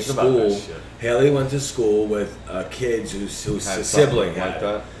went to school. Haley went to school with kids whose sibling had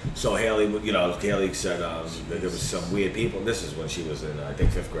that. So Haley, Haley said that there was some weird people. This is when she was in, I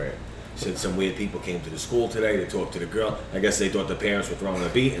think, 5th grade. Said some weird people came to the school today to talk to the girl. I guess they thought the parents were throwing the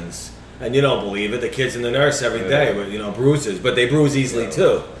beatings. And you don't believe it. The kid's in the nurse every day with, bruises. But they bruise easily,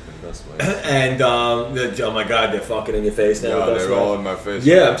 too. And, oh my God, they're fucking in your face now. Yeah, they're all in my face.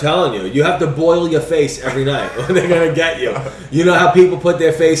 Yeah, I'm telling you. You have to boil your face every night or they're going to get you. You know how people put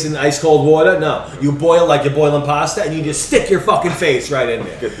their face in ice cold water? No. You boil like you're boiling pasta and you just stick your fucking face right in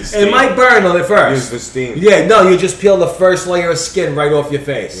there. Get the steam. It might burn on it first. Use the steam. Yeah, no, you just peel the first layer of skin right off your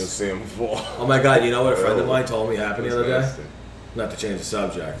face. You'll see them fall. Oh my God, you know what a friend of mine told me happened the other day? Not to change the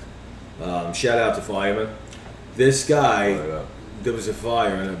subject. Shout out to firemen. This guy, there was a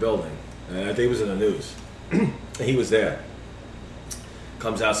fire in a building, and I think it was in the news. He was there.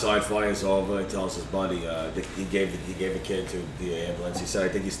 Comes outside, fire's over, tells his buddy, he gave a kid to the ambulance. He said, I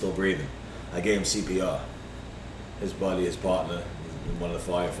think he's still breathing. I gave him CPR. His buddy, his partner, one of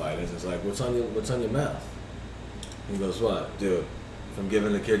the firefighters, is like, what's on your mouth? He goes, what? Dude, if I'm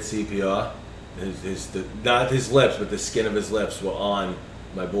giving the kid CPR, not his lips, but the skin of his lips were on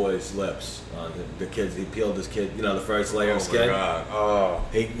my boy's lips. On the kids, he peeled his kid, the first layer of skin. Oh my God! Oh.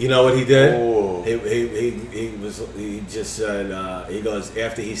 You know what he did? Oh. He just said, he goes,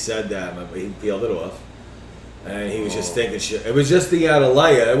 after he said that, he peeled it off. And he was just thinking shit. It was just the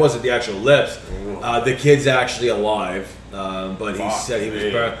Atalaya. It wasn't the actual lips. The kid's actually alive, but he said he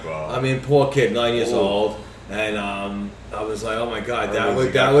was burned. I mean, poor kid, 9 years old, and I was like, oh my god, that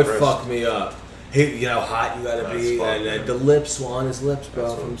would fuck me up. You know how hot you gotta be, and the lips were on his lips, bro.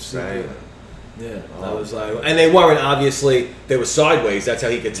 That's what I'm saying. Yeah, I was like, and they weren't obviously. They were sideways. That's how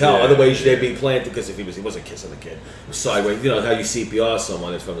he could tell. Otherwise, they'd be planted because if he wasn't kissing the kid, it was sideways. You know how you CPR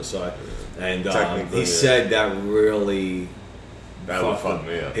someone is from the side. And he said that really. That would fuck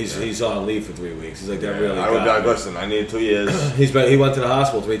me up. He's on leave for 3 weeks. He's like that really. Listen, I need 2 years. He went to the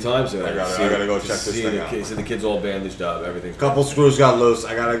hospital 3 times. I gotta go check this thing out. So the kid's all bandaged up. Everything's. Couple screws got loose.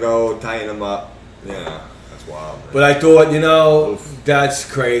 I gotta go tighten them up. Yeah. Wild, but I thought,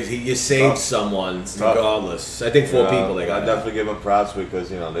 that's crazy. You saved someone, regardless. I think 4 people they got. I definitely give them props because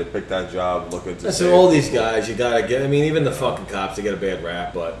they picked that job looking to. So all these guys, you gotta get. I mean, even the fucking cops, they get a bad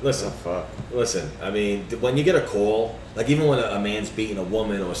rap. But listen, I mean, when you get a call, like even when a man's beating a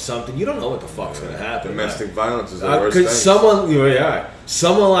woman or something, you don't know what the fuck's gonna happen. Domestic violence is the worst thing.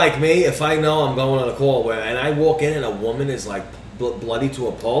 Someone like me, if I know I'm going on a call and I walk in and a woman is like bloody to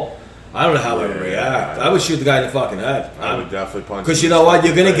a pulp. I don't know how I would react. I would shoot the guy in the fucking head. I would definitely punch him. Because you know what?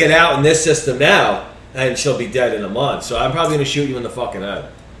 You're going to get out in this system now, and she'll be dead in a month. So I'm probably going to shoot you in the fucking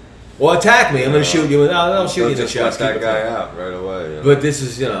head. Or attack me. I'm going to shoot you. I'll shoot you in the chest. Let that guy out right away. But this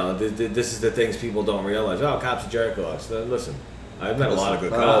is, this is the things people don't realize. Oh, cops are jerk-offs. Listen, I've met a lot of good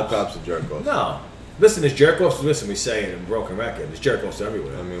cops. Not all cops are jerk-offs. No. Listen, there's jerk-offs. Listen, we say it in broken record. There's jerk-offs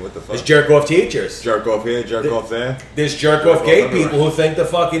everywhere. I mean, what the fuck? There's jerk-off teachers. Jerk-off here, jerk-off there. There's jerk-off gay people who think the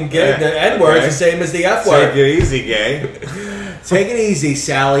fucking the N-word is the same as the F-word. Take it easy, gay. Take it easy,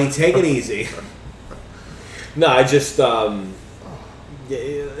 Sally. Take it easy. No, I just...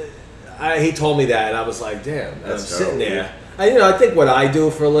 he told me that, and I was like, damn. And I'm sitting there. I think what I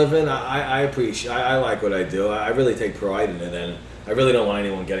do for a living, I appreciate... I like what I do. I really take pride in it, and... I really don't want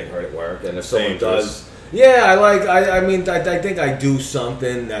anyone getting hurt at work, and if someone does, I think I do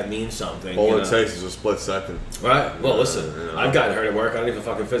something that means something. All it takes is a split second. Right. Well, listen, I've gotten hurt at work. I don't even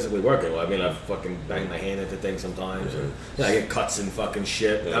fucking physically work it. I mean, I've fucking banged my hand into things sometimes. And, I get cuts and fucking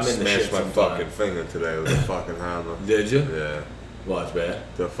shit. I'm in the shit sometimes. My fucking finger today with a fucking hammer. Did you? Yeah. Well, it's bad.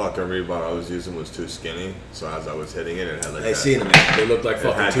 The fucking rebar I was using was too skinny, so as I was hitting it, it had like I seen them. They looked like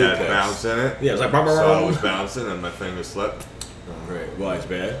fucking toothpicks. It had that bounce in it. Yeah, it was like... So I was bouncing and my finger slipped. Great. Why, it's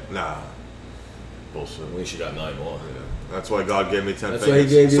bad? Nah. Bullshit. At least you got 9 more. Yeah. That's why God gave me 10 That's fingers. Why he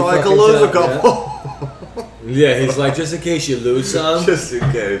gave you so I could lose a couple. Yeah, he's like, just in case you lose some. Just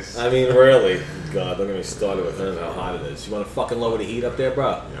in case. I mean, really. God, don't get me started with him, how hot it is. You want to fucking lower the heat up there,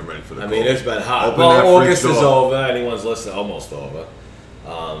 bro? Yeah, I'm ready for the cold. I mean, it's been hot. Open August is over. Anyone's listening, almost over.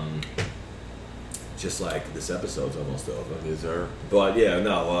 Just like this episode's almost over. Yes, sir. But yeah,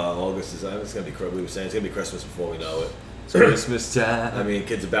 no, August is. It's gonna be. We were saying it's gonna be Christmas before we know it. It's Christmas time. I mean,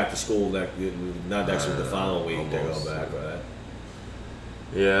 kids are back to school. Not next week, the following week they go back, right?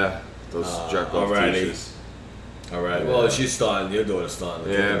 Yeah, those jerk off teachers. All right. Well, she's starting. Your daughter's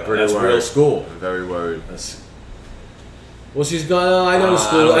starting. Yeah, pretty That's worried. Real school. I'm very worried. Well, she's gone. I know the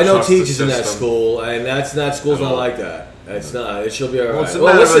school. I know teachers in that school, and that's not. School's not like that. It's not. She'll be all right.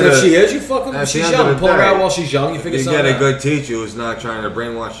 Well, listen, if she is, you fucking. She's young. Pull her out while she's young. You figure something out. You get a good teacher who's not trying to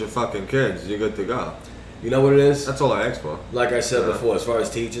brainwash your fucking kids. You're good to go. You know what it is? That's all I ask for. Like I said before, as far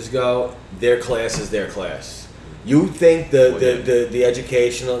as teachers go, their class is their class. You think the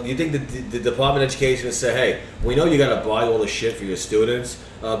educational, you think the Department of Education will say, hey, we know you got to buy all the shit for your students,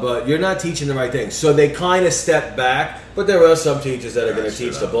 but you're not teaching the right thing. So they kind of step back, but there are some teachers that are going to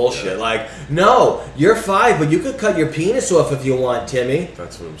teach the bullshit. Yeah. Like, no, you're 5, but you could cut your penis off if you want, Timmy.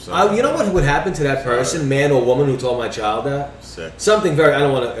 That's what I'm saying. You know what would happen to that person, man or woman, who told my child that? Sick. Something very, I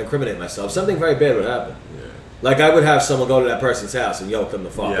don't want to incriminate myself, something very bad would happen. Like, I would have someone go to that person's house and yoke them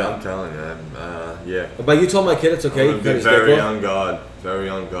the fuck up. Yeah, I'm telling you. Yeah. But you told my kid it's okay. I'm going to be very on guard. Very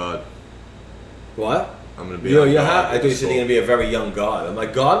on guard. What? I'm going to be on guard. I thought you said you're going to be a very young God. I'm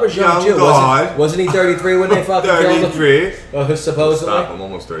like, God was young too. Wasn't he 33 when they fucking killed him? 33. Supposedly? Stop, I'm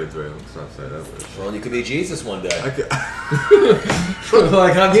almost 33. Let's not say that word. Well, you could be Jesus one day. Like,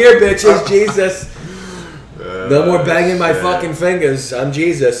 I'm here, bitches. Jesus. No more banging my fucking fingers. I'm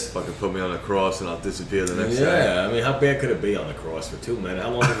Jesus. Fucking put me on a cross and I'll disappear the next day. Yeah, I mean, how bad could it be on the cross for 2 minutes?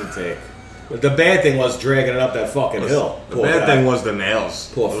 How long did it take? But the bad thing was dragging it up that fucking hill. The bad thing was the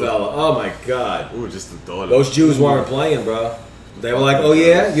nails. Poor fella. Oh my God. Ooh, just the thought of Those Jews weren't playing, bro. They were like, oh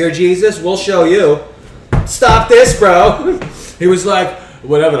yeah, you're Jesus? We'll show you. Stop this, bro. He was like,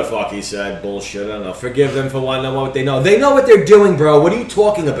 whatever the fuck he said, bullshit, I don't know. Forgive them for wanting what they know. They know what they're doing, bro. What are you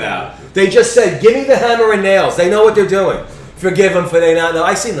talking about? They just said, give me the hammer and nails. They know what they're doing. Forgive them for they not know.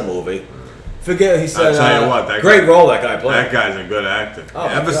 I seen the movie. Forget he said. I'll tell you what, that great guy- role that guy played. That guy's a good actor. Oh,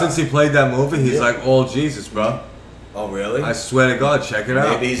 my Ever God. since he played that movie, he's Yeah. like all Jesus, bro. Oh really? I swear to God, check it out.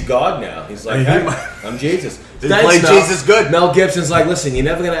 Maybe he's God now. He's like, He hey, might- I'm Jesus. He Thanks, played Mel. Jesus good. Mel Gibson's like, listen, you're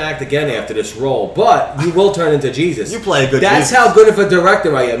never gonna act again after this role, but you will turn into Jesus. You play a good That's Jesus. how good of a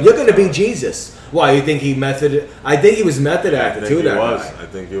director I am. You're gonna be Jesus. Why? You think he method? I think he was method I actor think too. he That was. guy. I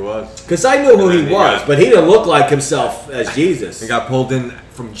think he was. Because I knew who And he then he was, got- but he didn't look like himself as Jesus. He got pulled in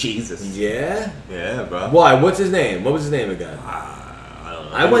from Jesus. Yeah. Yeah, bro. Why? What's his name? What was his name again? I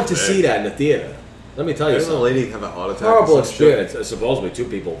don't know. I went to see that in the theater. Let me tell you Didn't the something. lady have a heart attack? or Horrible some shit? experience. Supposedly, 2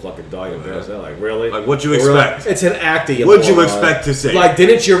 people fucking died in Paris. They're like, really? Like, what'd you Really? expect? It's an actor. What'd you moron. expect to see? Like,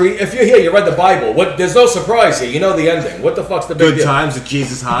 didn't you read? If you're here, you read the Bible. What? There's no surprise here. You know the ending. What the fuck's the big Good deal? times at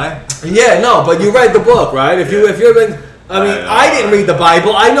Jesus High. Yeah, no, but you read the book, right? If you've been, I mean, I know. I didn't read the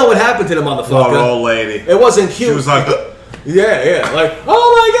Bible. I know what happened to the Poor motherfucker. old lady. It wasn't cute. She was like, yeah, like, oh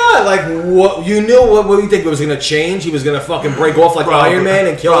my god, like, what? You knew what you think it was gonna change? He was gonna fucking break off like Iron Man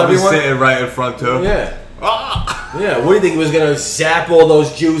and kill probably everyone? sitting right in front too. Yeah. Ah! Yeah, what do you think he was gonna zap all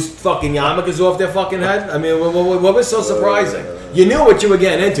those Jews' fucking yarmulkes off their fucking head? I mean, what was so surprising? You knew what you were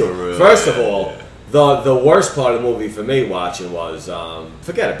getting into. First of all, the worst part of the movie for me watching was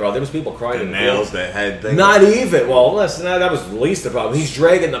forget it, bro. There was people crying The in the nails, theaters. the head thing. Not even. Well, listen, that was the least the problem. He's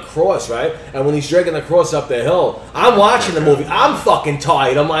dragging the cross, right? And when he's dragging the cross up the hill, I'm watching the movie. I'm fucking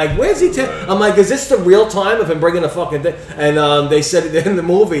tired. I'm like, where's he? I'm like, is this the real time of him bringing the fucking thing? And they said in the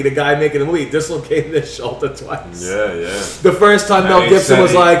movie, the guy making the movie dislocated his shoulder twice. Yeah, yeah. The first time And Mel he Gibson said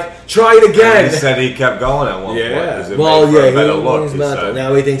was he- like, try it And again. he said he kept going at one point. Yeah. 'cause it Well, made for yeah, a better he look, was he mental. said.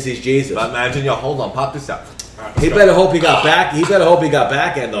 Now he thinks he's Jesus. But imagine, yo, hold on, pop this out. Alright, let's He go. better hope he got back. He better hope he got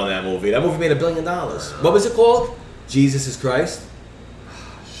back end on that movie. That movie made $1 billion. What was it called? Jesus is Christ.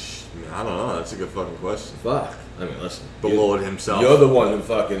 I don't know. That's a good fucking question. Fuck. I mean, listen. The Lord himself. You're the one who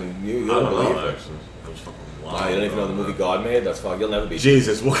fucking I you don't don't believe know, it. actually. I'm just fucking Wow, lying. you don't even know the movie God made? That's fuck. You'll never be.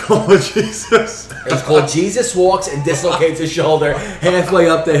 Jesus, we'll call it Jesus. It's called Jesus Walks and Dislocates His Shoulder halfway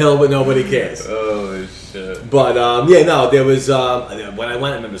up the hill, but nobody cares. Holy shit. But yeah, no, there was when I went, I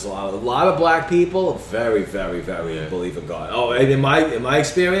remember there's a lot of black people, very believe in God. Oh, and in my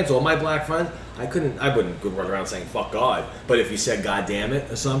experience, all my black friends, I wouldn't go run around saying fuck God. But if you said God damn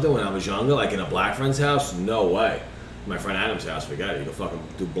it or something when I was younger, like in a black friend's house, no way. My friend Adam's house, forget it. You could fucking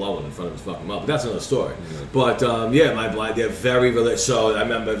do blowing in front of his fucking mouth. But that's another story. But yeah, my black, they're very religious. So I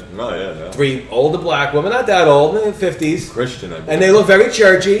remember Oh, yeah. 3 older black women, not that old, in their 50s. Christian, I believe. And they look very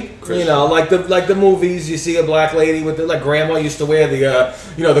churchy, Christian. you know, like the movies. You see a black lady with like grandma used to wear the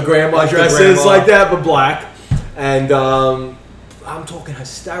the grandma Like the dresses grandma. like that, but black. And I'm talking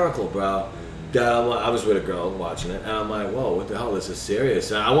hysterical, bro. That I was with a girl watching it, and I'm like, whoa, what the hell? This is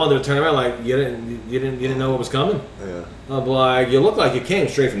serious. And I wanted to turn around, like you didn't know what was coming. Yeah. I'm like, you look like you came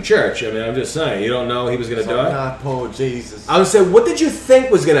straight from church. I mean, I'm just saying, you don't know he was gonna So die. not poor Jesus. I was saying, what did you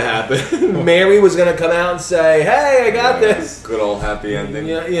think was gonna happen? Mary was gonna come out and say, "Hey, I got this." Good old happy ending.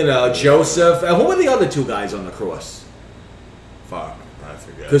 Yeah, you know, Joseph. And who were the other 2 guys on the cross? Fuck, I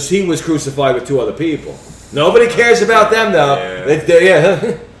forget. Because he was crucified with 2 other people. Nobody cares about them, though.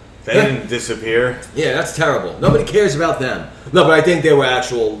 Yeah. They didn't disappear. Yeah, that's terrible. Nobody cares about them. No, but I think they were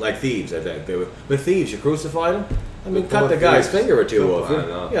actual like thieves. I think they were. But thieves, you crucified them. I mean, cut the guy's finger or 2 off. I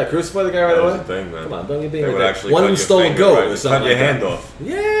know. Yeah, crucify the guy right That away. was the thing, man. Come on, don't you be They like would that. actually One cut of them your stole a finger, goat right? or something. Cut your like hand that. off.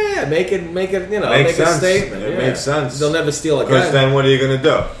 Yeah, make it. You know, Makes make a sense. statement. It yeah. makes sense. They'll never steal a Because guy. then what are you gonna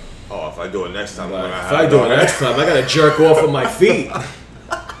do? Oh, if I do it next time, I'm But gonna if have I do it next time, I gotta jerk off with my feet.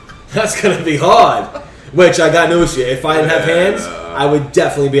 That's gonna be hard. Which I got news for you. If I didn't have hands, I would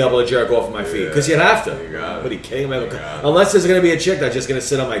definitely be able to jerk off with my feet. Because you'd have to. You got it. What are you kidding me? You got it. Unless there's gonna be a chick that's just gonna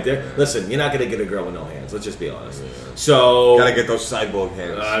sit on my dick. Listen, you're not gonna get a girl with no hands. Let's just be honest. So Gotta get those cyborg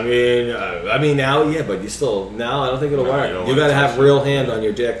hands. I mean now, yeah, but you still now. I don't think it'll No, you work. don't You wanna gotta have touch real hand on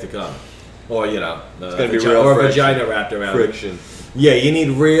your dick to come, or it's gonna be real or a friction. vagina wrapped around it. Friction. Yeah, you need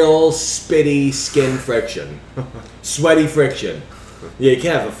real spitty skin friction, sweaty friction. Yeah, you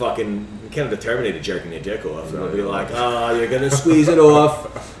can't have the Terminator jerking your dick off. It'll be like, oh, you're gonna squeeze it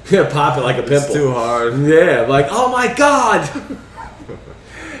off, you're gonna pop it like a pimple. It's too hard. Yeah, like, oh my god.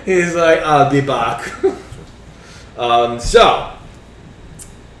 He's like, I'll be back. So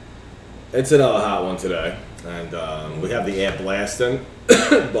it's another hot one today, and we have the air blasting,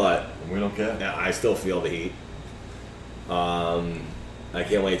 but We don't care. yeah, I still feel the heat. I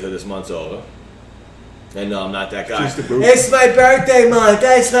can't wait till this month's over. And no, I'm not that guy. Just a boob. It's my birthday month.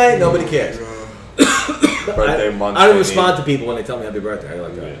 That's right. Nobody cares. Birthday month. I don't they respond need. to people when they tell me happy birthday. I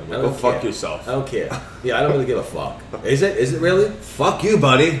like that. I Go don't fuck care. yourself. I don't care. Yeah, I don't really give a fuck. Is it? Is it really? Fuck you,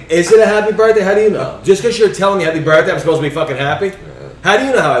 buddy. Is it a happy birthday? How do you know? Just because you're telling me happy birthday, I'm supposed to be fucking happy? How do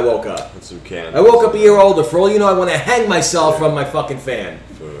you know how I woke up? That's some can. I woke up a year older. For all you know, I want to hang myself from my fucking fan.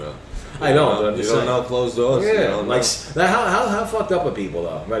 For real. I know, but I'm You just don't saying. know closed doors. You Yeah, don't like know. how fucked up are people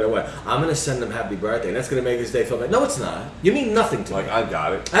though? Right away, I'm gonna send him happy birthday. That's gonna make his day feel better. No, it's not. You mean nothing to Like, me. I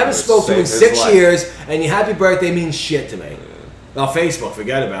got it. I haven't It spoken to you in saved his 6 life. years, and your happy birthday means shit to me. On Facebook,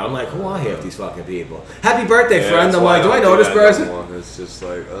 forget about it. I'm like, who are half these fucking people? Happy birthday, Yeah, friend. that's I'm why like, do I don't know do this that person? no more. It's just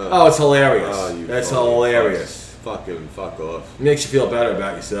like, Oh, it's hilarious. you That's fucking hilarious. Fucking fuck off. It makes you feel better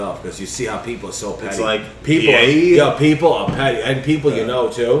about yourself because you see how people are so petty. It's like, people, yeah. people are petty, and people you know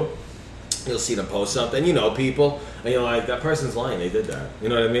too. You'll see them post something, you know, people, and you're like, that person's lying. They did that. You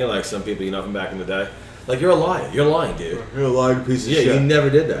know what I mean? Like some people you know from back in the day. Like you're a liar. You're lying, dude. You're a lying piece of Yeah, shit. you never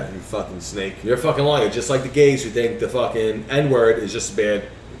did that. You fucking snake. You're a fucking liar. Just like the gays who think the fucking N word is just as bad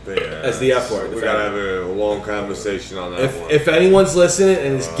as the F word. We gotta have a long conversation on that one. If anyone's listening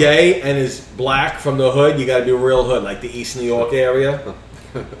and is gay and is black from the hood, you gotta be real hood, like the East New York area.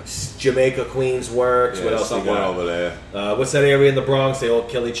 Jamaica, Queens works. Yeah, what else you someone got? over there. What's that area in the Bronx? They all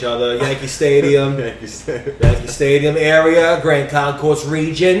kill each other. Yankee Stadium. Yankee Stadium. Yankee Stadium area, Grand Concourse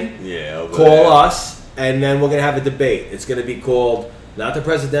region. Yeah, over Call there. us, and then we're going to have a debate. It's going to be called, not the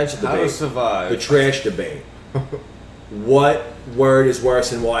presidential How to debate, survive. the trash debate. What word is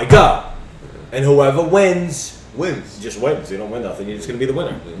worse and why? Go! And whoever wins Wins. just wins. You don't win nothing. You're just going to be the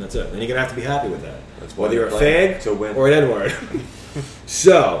winner. And that's it. And you're going to have to be happy with that. That's why Whether you're a you play fag to win. or an N-word.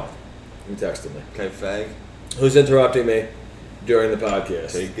 So, you texted me. Okay, fag. Who's interrupting me during the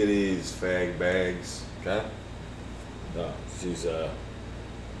podcast? Take it easy, fag bags. Okay? Oh, she's okay.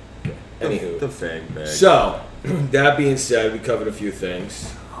 Anywho, The fag bag. so that being said, we covered a few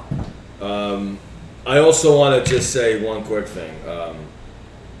things. I also want to just say one quick thing.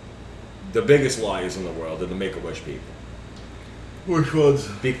 The biggest liars in the world are the Make-A-Wish people. Which ones?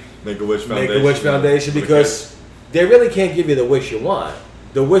 Make-A-Wish Foundation. Make-A-Wish Foundation, because they really can't give you the wish you want.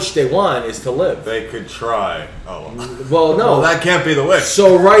 The wish they want is to live. They could try. Oh. Well, no. Well, that can't be the wish.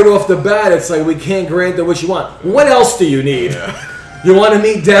 So right off the bat, it's like we can't grant the wish you want. What else do you need? You want to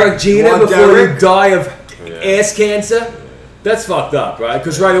meet Derek Jeter want before Derek? you die of Yeah. ass cancer? That's fucked up, right?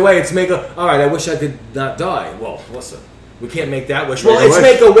 Because right away it's all right, I wish I could not die. Well, listen, we can't make that wish. Well, it's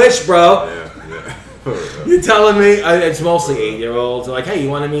Make-A-Wish. Make-A-Wish, bro. Yeah. You're telling me it's mostly 8-year-olds. They're like, hey, you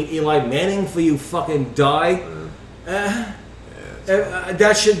want to meet Eli Manning before you fucking die?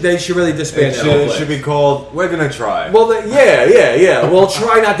 They should really disband that whole It place. should be called, we're gonna try. Well, yeah. We'll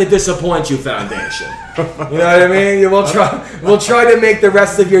try not to disappoint you, Foundation. You know what I mean? We'll try to make the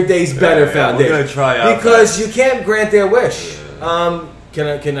rest of your days better, Yeah, Foundation. we're gonna try out because you can't grant their wish.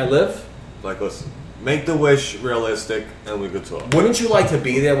 Can I live? Like, listen, make the wish realistic and we could talk. Wouldn't you like to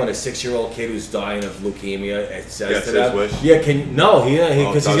be there when a 6-year-old kid who's dying of leukemia says Gets to his them? wish? Yeah, because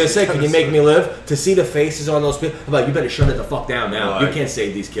he's does gonna he? say, "Can you make me live?" To see the faces on those people, I'm like, you better shut it the fuck down now. Like- You can't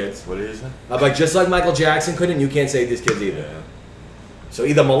save these kids. What did you say? I'm like, just like Michael Jackson couldn't, you can't save these kids either. So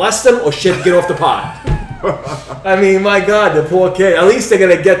either molest them or shit, get off the pot. I mean, my God, the poor kid. At least they're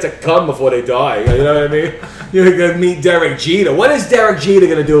gonna get to come before they die. You know what I mean? You're gonna meet Derek Jeter. What is Derek Jeter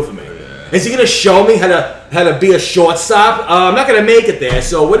gonna do for me? Is he gonna show me how to be a shortstop? I'm not gonna make it there.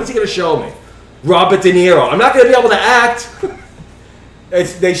 So what is he gonna show me? Robert De Niro. I'm not gonna be able to act.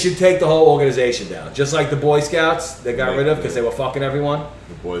 They should take the whole organization down, just like the Boy Scouts they got rid of because they were fucking everyone.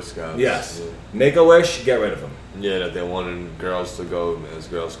 The Boy Scouts. Yes. Make-A-Wish, get rid of them. Yeah, that they wanted girls to go as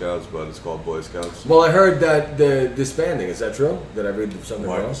Girl Scouts, but it's called Boy Scouts. Well, I heard that the disbanding. Is that true? Did I read something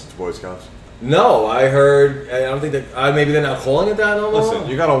Why? wrong? It's Boy Scouts. No, I heard. I don't think that. Maybe they're not calling it that no more. Listen,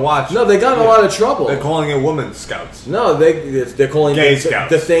 you gotta watch. No, they got in a lot of trouble. They're calling it Women Scouts. No, they're calling Gay the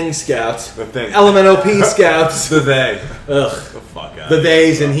Scouts. the Thing Scouts. The Thing. LMNOP Scouts. The they. Ugh. The fuck out. The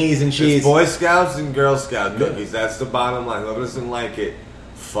theys and he's and It's she's. Boy Scouts and Girl Scout cookies. That's the bottom line. Whoever doesn't like it,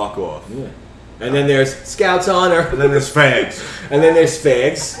 fuck off. Yeah. And then there's Scouts Honor. And then there's fags. And then there's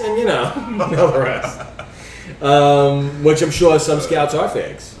fags, and you know the rest. Which I'm sure some Scouts are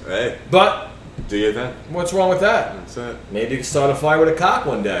fags. Hey, But do you think? what's wrong with that? That's it. Maybe you can start a fire with a cock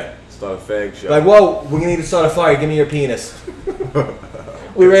one day. Start a fag show. Like, whoa, we need to start a fire. Give me your penis.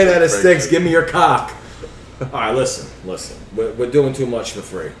 We ran out of sticks. Give me your cock. All right, listen. We're doing too much for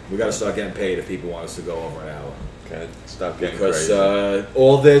free. We got to start getting paid if people want us to go over an hour. Okay, stop getting Because crazy.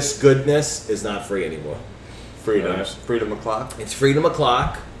 all this goodness is not free anymore. Freedoms. Freedom o'clock. It's freedom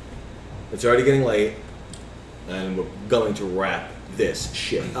o'clock. It's already getting late. And we're going to wrap this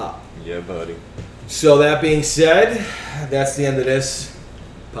shit up. Yeah, buddy. So that being said, that's the end of this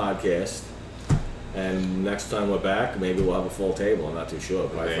podcast. And next time we're back, maybe we'll have a full table. I'm not too sure.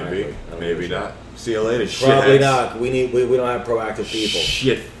 Quite frankly. I don't Maybe give a not. See you later. shit. Probably shitheads. not. We don't have proactive people.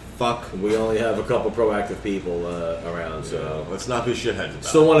 Shit fuck. We only have a couple proactive people around, so Let's not be shitheads about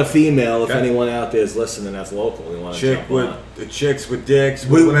still want a female. If Okay. anyone out there is listening, that's local. We want to jump on. The chicks with dicks.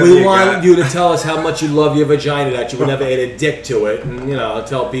 We whatever want got. you to tell us how much you love your vagina, that you would never add a dick to it, and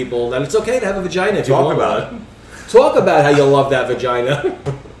tell people that it's okay to have a vagina if you Talk want about one. Talk about how you love that vagina.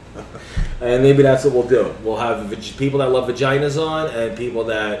 And maybe that's what we'll do. We'll have people that love vaginas on, and people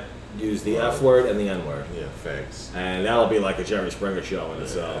that use the F word and the N word. Yeah, thanks. And that'll be like a Jerry Springer show in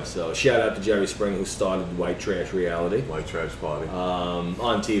itself. So shout out to Jerry Springer, who started White Trash Reality. White trash party.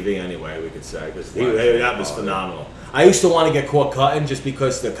 On TV anyway, we could say, because White that trash was party. phenomenal. I used to want to get caught cutting just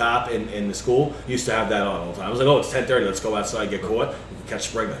because the cop in the school used to have that on all the time. I was like, oh, it's 10:30, let's go outside and get caught. We can catch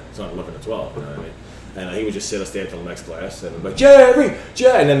Springer. It's on 11 to 12, you know what I mean? And he would just sit us there until the next class, and I'm like, Jerry,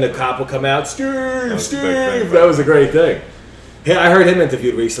 and then the cop would come out, Steve. That was a great thing. Yeah, I heard him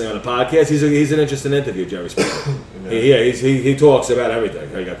interviewed recently on a podcast. He's an interesting interview, Jerry Springer. He talks about everything.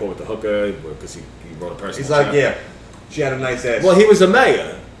 How he got caught with the hooker because he wrote a personal He's like, check. yeah, she had a nice ass. Well, he was a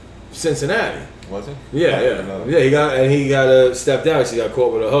mayor, of Cincinnati. Was he? Yeah. He got stepped down because he got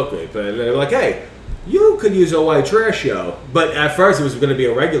caught with a hooker. But they were like, hey, you could use a white trash show. But at first, it was going to be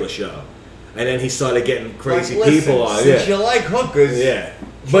a regular show. And then he started getting crazy people on. Since you like hookers, yeah.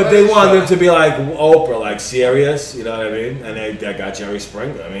 But they wanted him to be like Oprah, like serious, you know what I mean? And they got Jerry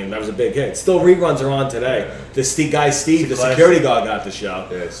Springer. I mean, that was a big hit. Still reruns are on today. The guy Steve, the security guard, got the show.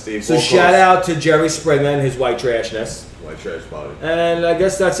 Yeah, Steve. So shout out to Jerry Springer and his white trashness. White trash party. And I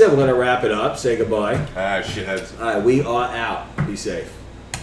guess that's it. We're going to wrap it up. Say goodbye. Ah, shitheads. All right, we are out. Be safe.